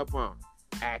Meek run up on?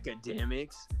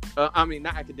 Academics. Not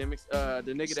Academics. The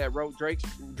nigga that wrote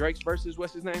Drake's verses,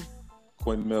 what's his name?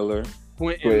 Quentin Miller.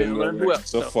 Who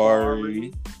else?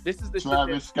 Safari. This is the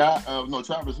Travis Scott.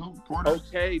 Travis who? Porter.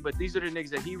 Okay, but these are the niggas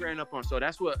that he ran up on. So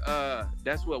that's what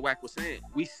Wack was saying.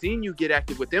 We seen you get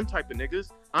active with them type of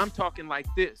niggas. I'm talking like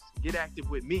this. Get active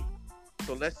with me.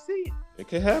 So let's see it. It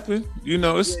can happen.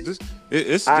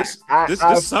 This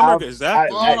summer is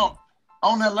after.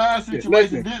 On that last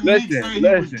situation, didn't Meek say he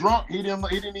was drunk? He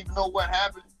didn't even know what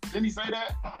happened. Didn't he say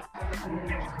that?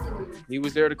 He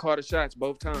was there to call the shots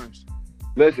both times.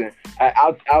 Listen,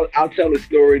 I'll tell a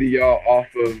story to y'all off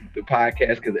of the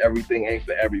podcast because everything ain't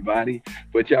for everybody.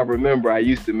 But y'all remember, I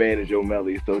used to manage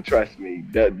O'Malley, so trust me,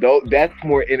 that's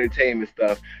more entertainment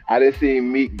stuff. I done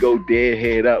seen Meek go dead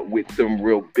head up with some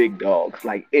real big dogs,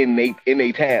 like in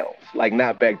they towns, like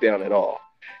not back down at all.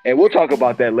 And we'll talk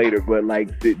about that later. But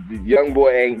like the young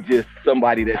boy ain't just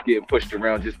somebody that's getting pushed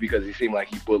around just because he seemed like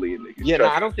he bullying niggas. Yeah,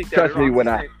 I don't think that. Trust me when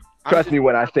I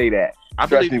say that.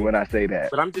 Trust me when I say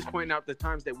that. But I'm just pointing out the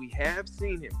times that we have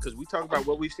seen him, because we talk about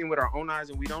what we've seen with our own eyes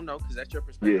and we don't know, because that's your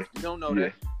perspective. Yeah. We don't know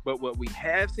that. But what we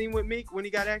have seen with Meek when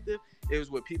he got active, it was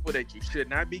with people that you should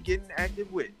not be getting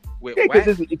active with.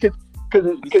 Because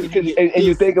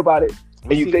you think about it,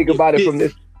 and you think about it from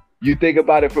this. You think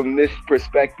about it from this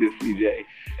perspective, CJ.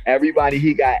 Everybody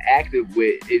he got active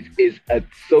with is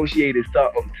associated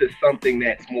to something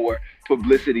that's more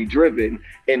publicity driven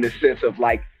in the sense of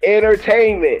like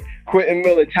entertainment. Quentin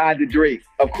Miller tied to Drake,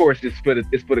 of course, it's for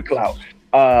the clout.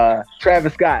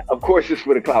 Travis Scott, of course, it's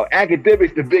for the clout.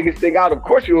 Academics, the biggest thing out, of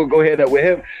course, you will go ahead up with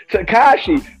him.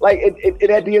 Tekashi, like, it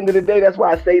at the end of the day, that's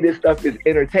why I say this stuff is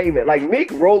entertainment. Like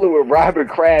Meek rolling with Robert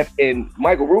Kraft and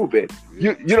Michael Rubin.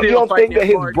 You don't think that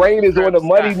his brain is on the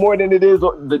money more than it is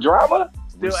on the drama?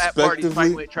 Still at parties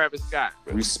fighting with Travis Scott.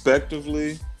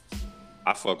 Respectively,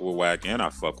 I fuck with Wack and I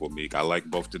fuck with Meek. I like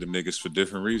both of them niggas for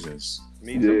different reasons.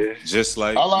 Me too. Yeah. Just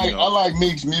like I like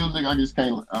Meek's music. I just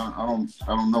can't. I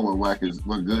don't know what good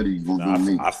he's gonna do.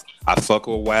 Meek. I fuck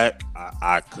with Wack.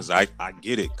 Cause I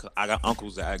get it. I got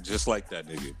uncles that act just like that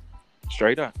nigga.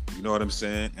 Straight up. You know what I'm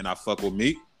saying? And I fuck with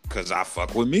Meek cause I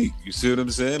fuck with Meek. You see what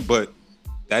I'm saying? But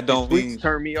that don't mean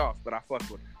turn me off. But I fuck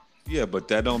with him. Yeah, but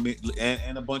that don't mean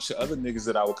and a bunch of other niggas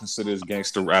that I would consider as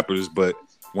gangster rappers. But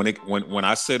when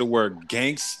I say the word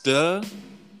gangsta,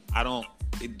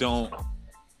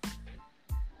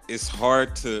 it's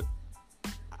hard to,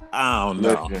 I don't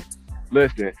know.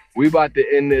 Listen, we about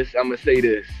to end this. I'm gonna say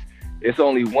this. It's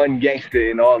only one gangster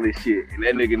in all this shit, and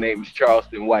that nigga name is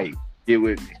Charleston White. Get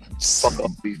with me. Fuck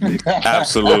off these niggas.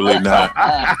 Absolutely not.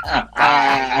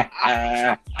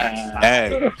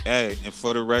 Hey, and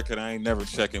for the record, I ain't never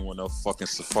checking with no fucking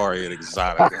Safari at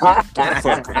Exotic. The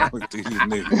fuck wrong with these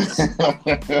niggas?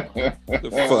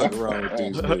 The fuck wrong with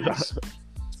these niggas?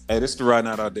 Hey, this is the Ride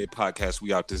Not All Day podcast.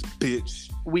 We out this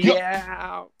bitch. We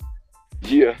out.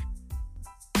 Yeah.